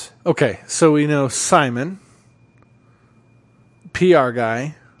gives? Okay, so we know Simon, PR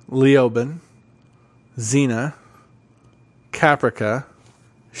guy, Leoben, Xena, Caprica,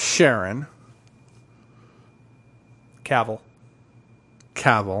 Sharon, Cavill.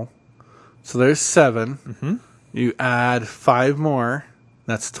 So there's 7. Mm-hmm. You add 5 more,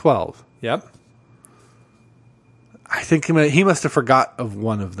 that's 12. Yep. I think he must have forgot of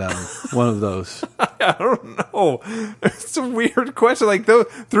one of them, one of those. I don't know. It's a weird question. Like,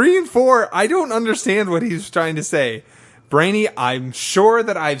 3 and 4, I don't understand what he's trying to say. Brainy, I'm sure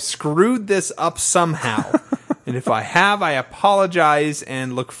that I've screwed this up somehow. And if I have, I apologize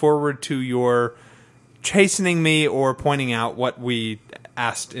and look forward to your chastening me or pointing out what we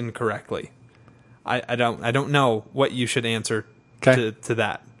asked incorrectly. I don't know what you should answer to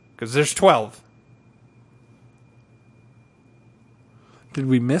that. Because there's 12. Did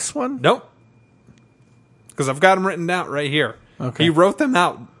we miss one? Nope. Because I've got them written down right here. Okay. He wrote them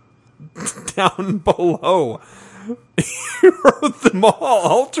out down below. He wrote them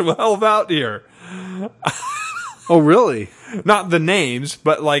all 12 out here. Oh, really? Not the names,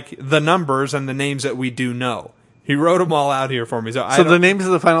 but like the numbers and the names that we do know. He wrote them all out here for me. So The names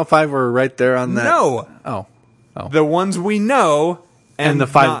of the final 5 were right there on that? No. Oh. The ones we know And the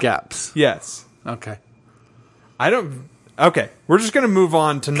 5 not- gaps. Yes. Okay. Okay, we're just going to move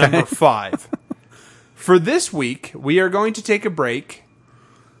on to number 5. For this week, we are going to take a break,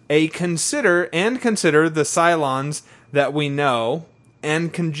 consider the Cylons that we know,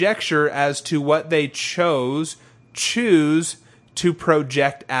 and conjecture as to what they choose to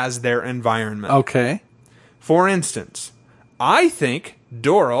project as their environment. Okay. For instance, I think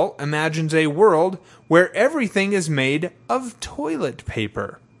Doral imagines a world where everything is made of toilet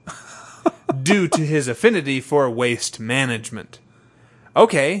paper due to his affinity for waste management.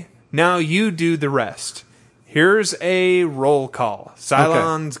 Okay, now you do the rest. Here's a roll call.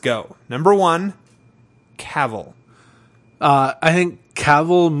 Cylons, go. Number 1, Cavil. I think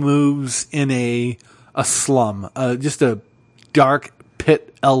Cavil moves in a slum, just a dark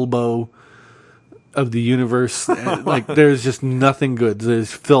pit elbow of the universe. Like there's just nothing good.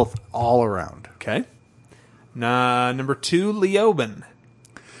 There's filth all around. Okay. Number 2, Leoben.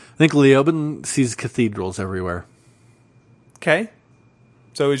 I think Leoben sees cathedrals everywhere. Okay.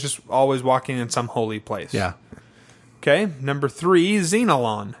 So he's just always walking in some holy place. Yeah. Okay. Number 3,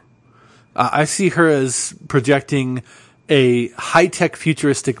 Xenolon. I see her as projecting a high-tech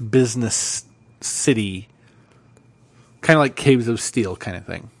futuristic business city. Kind of like Caves of Steel kind of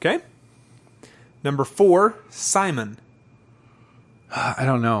thing. Okay. Number 4, Simon. I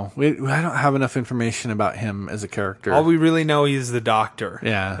don't know. I don't have enough information about him as a character. All we really know, he's the doctor.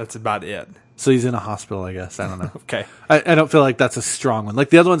 Yeah. That's about it. So he's in a hospital, I guess. I don't know. Okay. I don't feel like that's a strong one. Like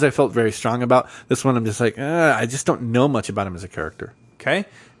the other ones I felt very strong about. This one I'm just like, I just don't know much about him as a character. Okay.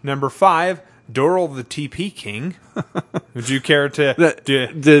 Number 5, Doral the TP King. Would you care to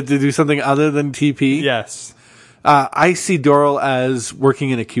To do something other than TP? Yes. I see Doral as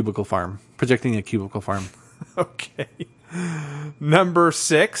working in a cubicle farm, projecting a cubicle farm. Okay. Number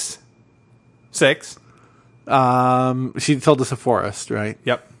 6. 6. She told us a forest, right?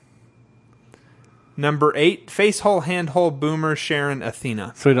 Yep. Number 8, Facehole, Handhole, Boomer, Sharon,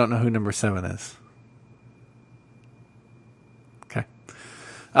 Athena. So we don't know who number 7 is. Okay.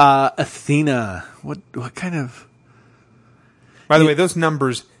 Athena. What kind of... By the way, those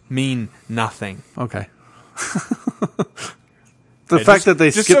numbers mean nothing. Okay. The fact that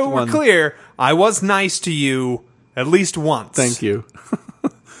they just skipped so one. we're clear, I was nice to you at least once. Thank you.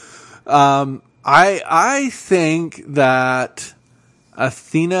 I think that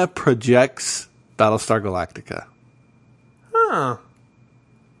Athena projects Battlestar Galactica. Huh.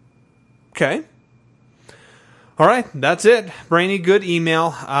 Okay. All right, that's it. Brainy, good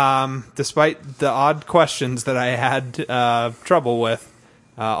email. Despite the odd questions that I had trouble with,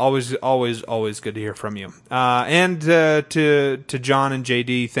 always good to hear from you. And to John and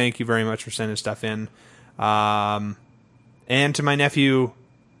JD, thank you very much for sending stuff in. And to my nephew,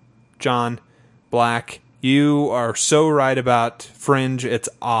 John Black, you are so right about Fringe. It's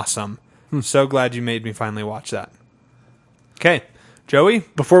awesome. So glad you made me finally watch that. Okay, Joey?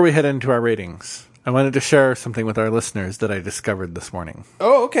 Before we head into our ratings, I wanted to share something with our listeners that I discovered this morning.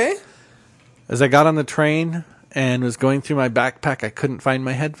 Oh, okay. As I got on the train and was going through my backpack, I couldn't find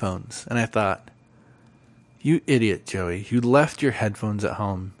my headphones. And I thought, you idiot, Joey. You left your headphones at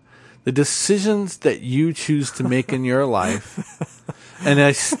home. The decisions that you choose to make in your life. And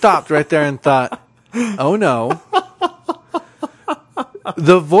I stopped right there and thought, oh no.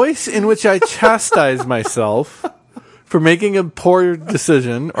 The voice in which I chastise myself for making a poor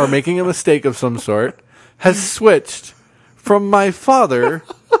decision or making a mistake of some sort has switched from my father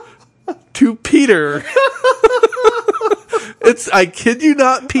to Peter. I kid you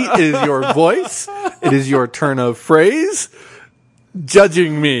not, Pete, it is your voice. It is your turn of phrase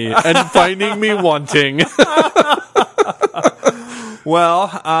judging me and finding me wanting.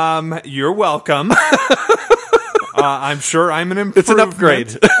 Well, you're welcome. I'm sure I'm an improvement. It's an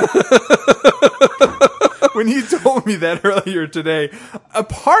upgrade. When you told me that earlier today, a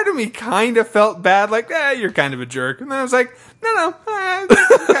part of me kind of felt bad, like, you're kind of a jerk. And then I was like, no, I'm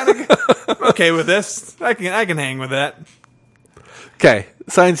kind of okay with this. I can hang with that. Okay,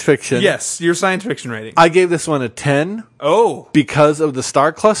 science fiction. Yes, your science fiction rating. I gave this one a 10 Oh, because of the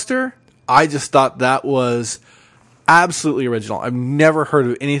star cluster. I just thought that was absolutely original. I've never heard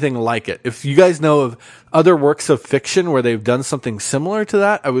of anything like it. If you guys know of other works of fiction where they've done something similar to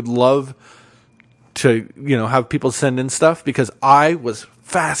that, I would love to, have people send in stuff because I was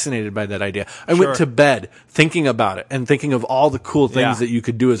fascinated by that idea. I went to bed thinking about it and thinking of all the cool things that you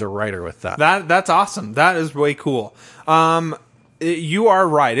could do as a writer with that. That's awesome. That is way cool. You are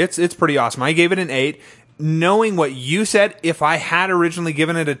right. It's pretty awesome. I gave it an 8. knowing what you said, if I had originally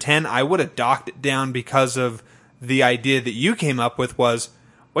given it a 10, I would have docked it down because of the idea that you came up with was,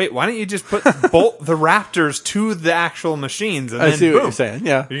 wait, why don't you just bolt the Raptors to the actual machines? And I then, see what boom, you're saying.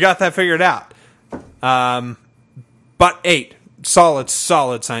 Yeah. you got that figured out. But 8, solid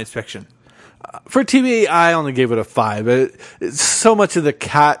science fiction. For TV, I only gave it a 5. It's so much of the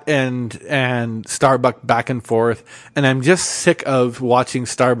Cat and Starbuck back and forth, and I'm just sick of watching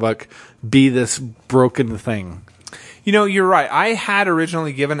Starbuck be this broken thing. You know, you're right. I had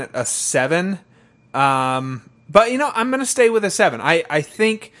originally given it a 7, but, you know, I'm going to stay with a 7. I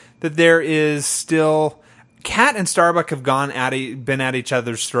think that there is still... Cat and Starbuck have been at each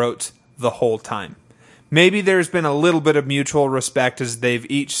other's throats the whole time. Maybe there's been a little bit of mutual respect as they've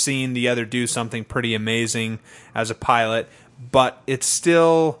each seen the other do something pretty amazing as a pilot, but it's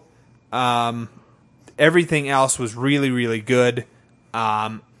still... everything else was really, really good.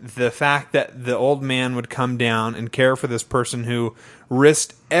 The fact that the old man would come down and care for this person who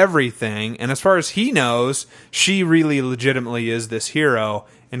risked everything, and as far as he knows, she really legitimately is this hero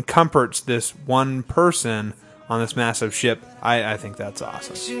and comforts this one person on this massive ship. I think that's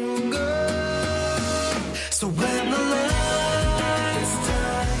awesome. So when the lights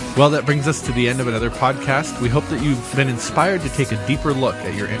die, Well, that brings us to the end of another podcast. We hope that you've been inspired to take a deeper look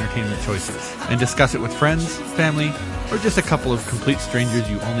at your entertainment choices and discuss it with friends, family, or just a couple of complete strangers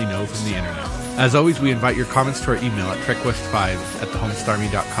you only know from the internet. As always, we invite your comments to our email at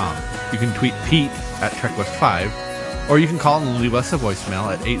trekwest5@thehomestarmy.com. You can tweet Pete at trekwest5, or you can call and leave us a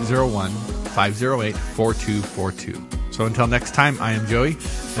voicemail at 801-508-4242. So until next time, I am Joey,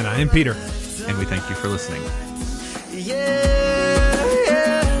 And I am Peter. and we thank you for listening. yeah.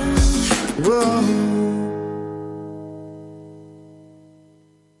 Whoa.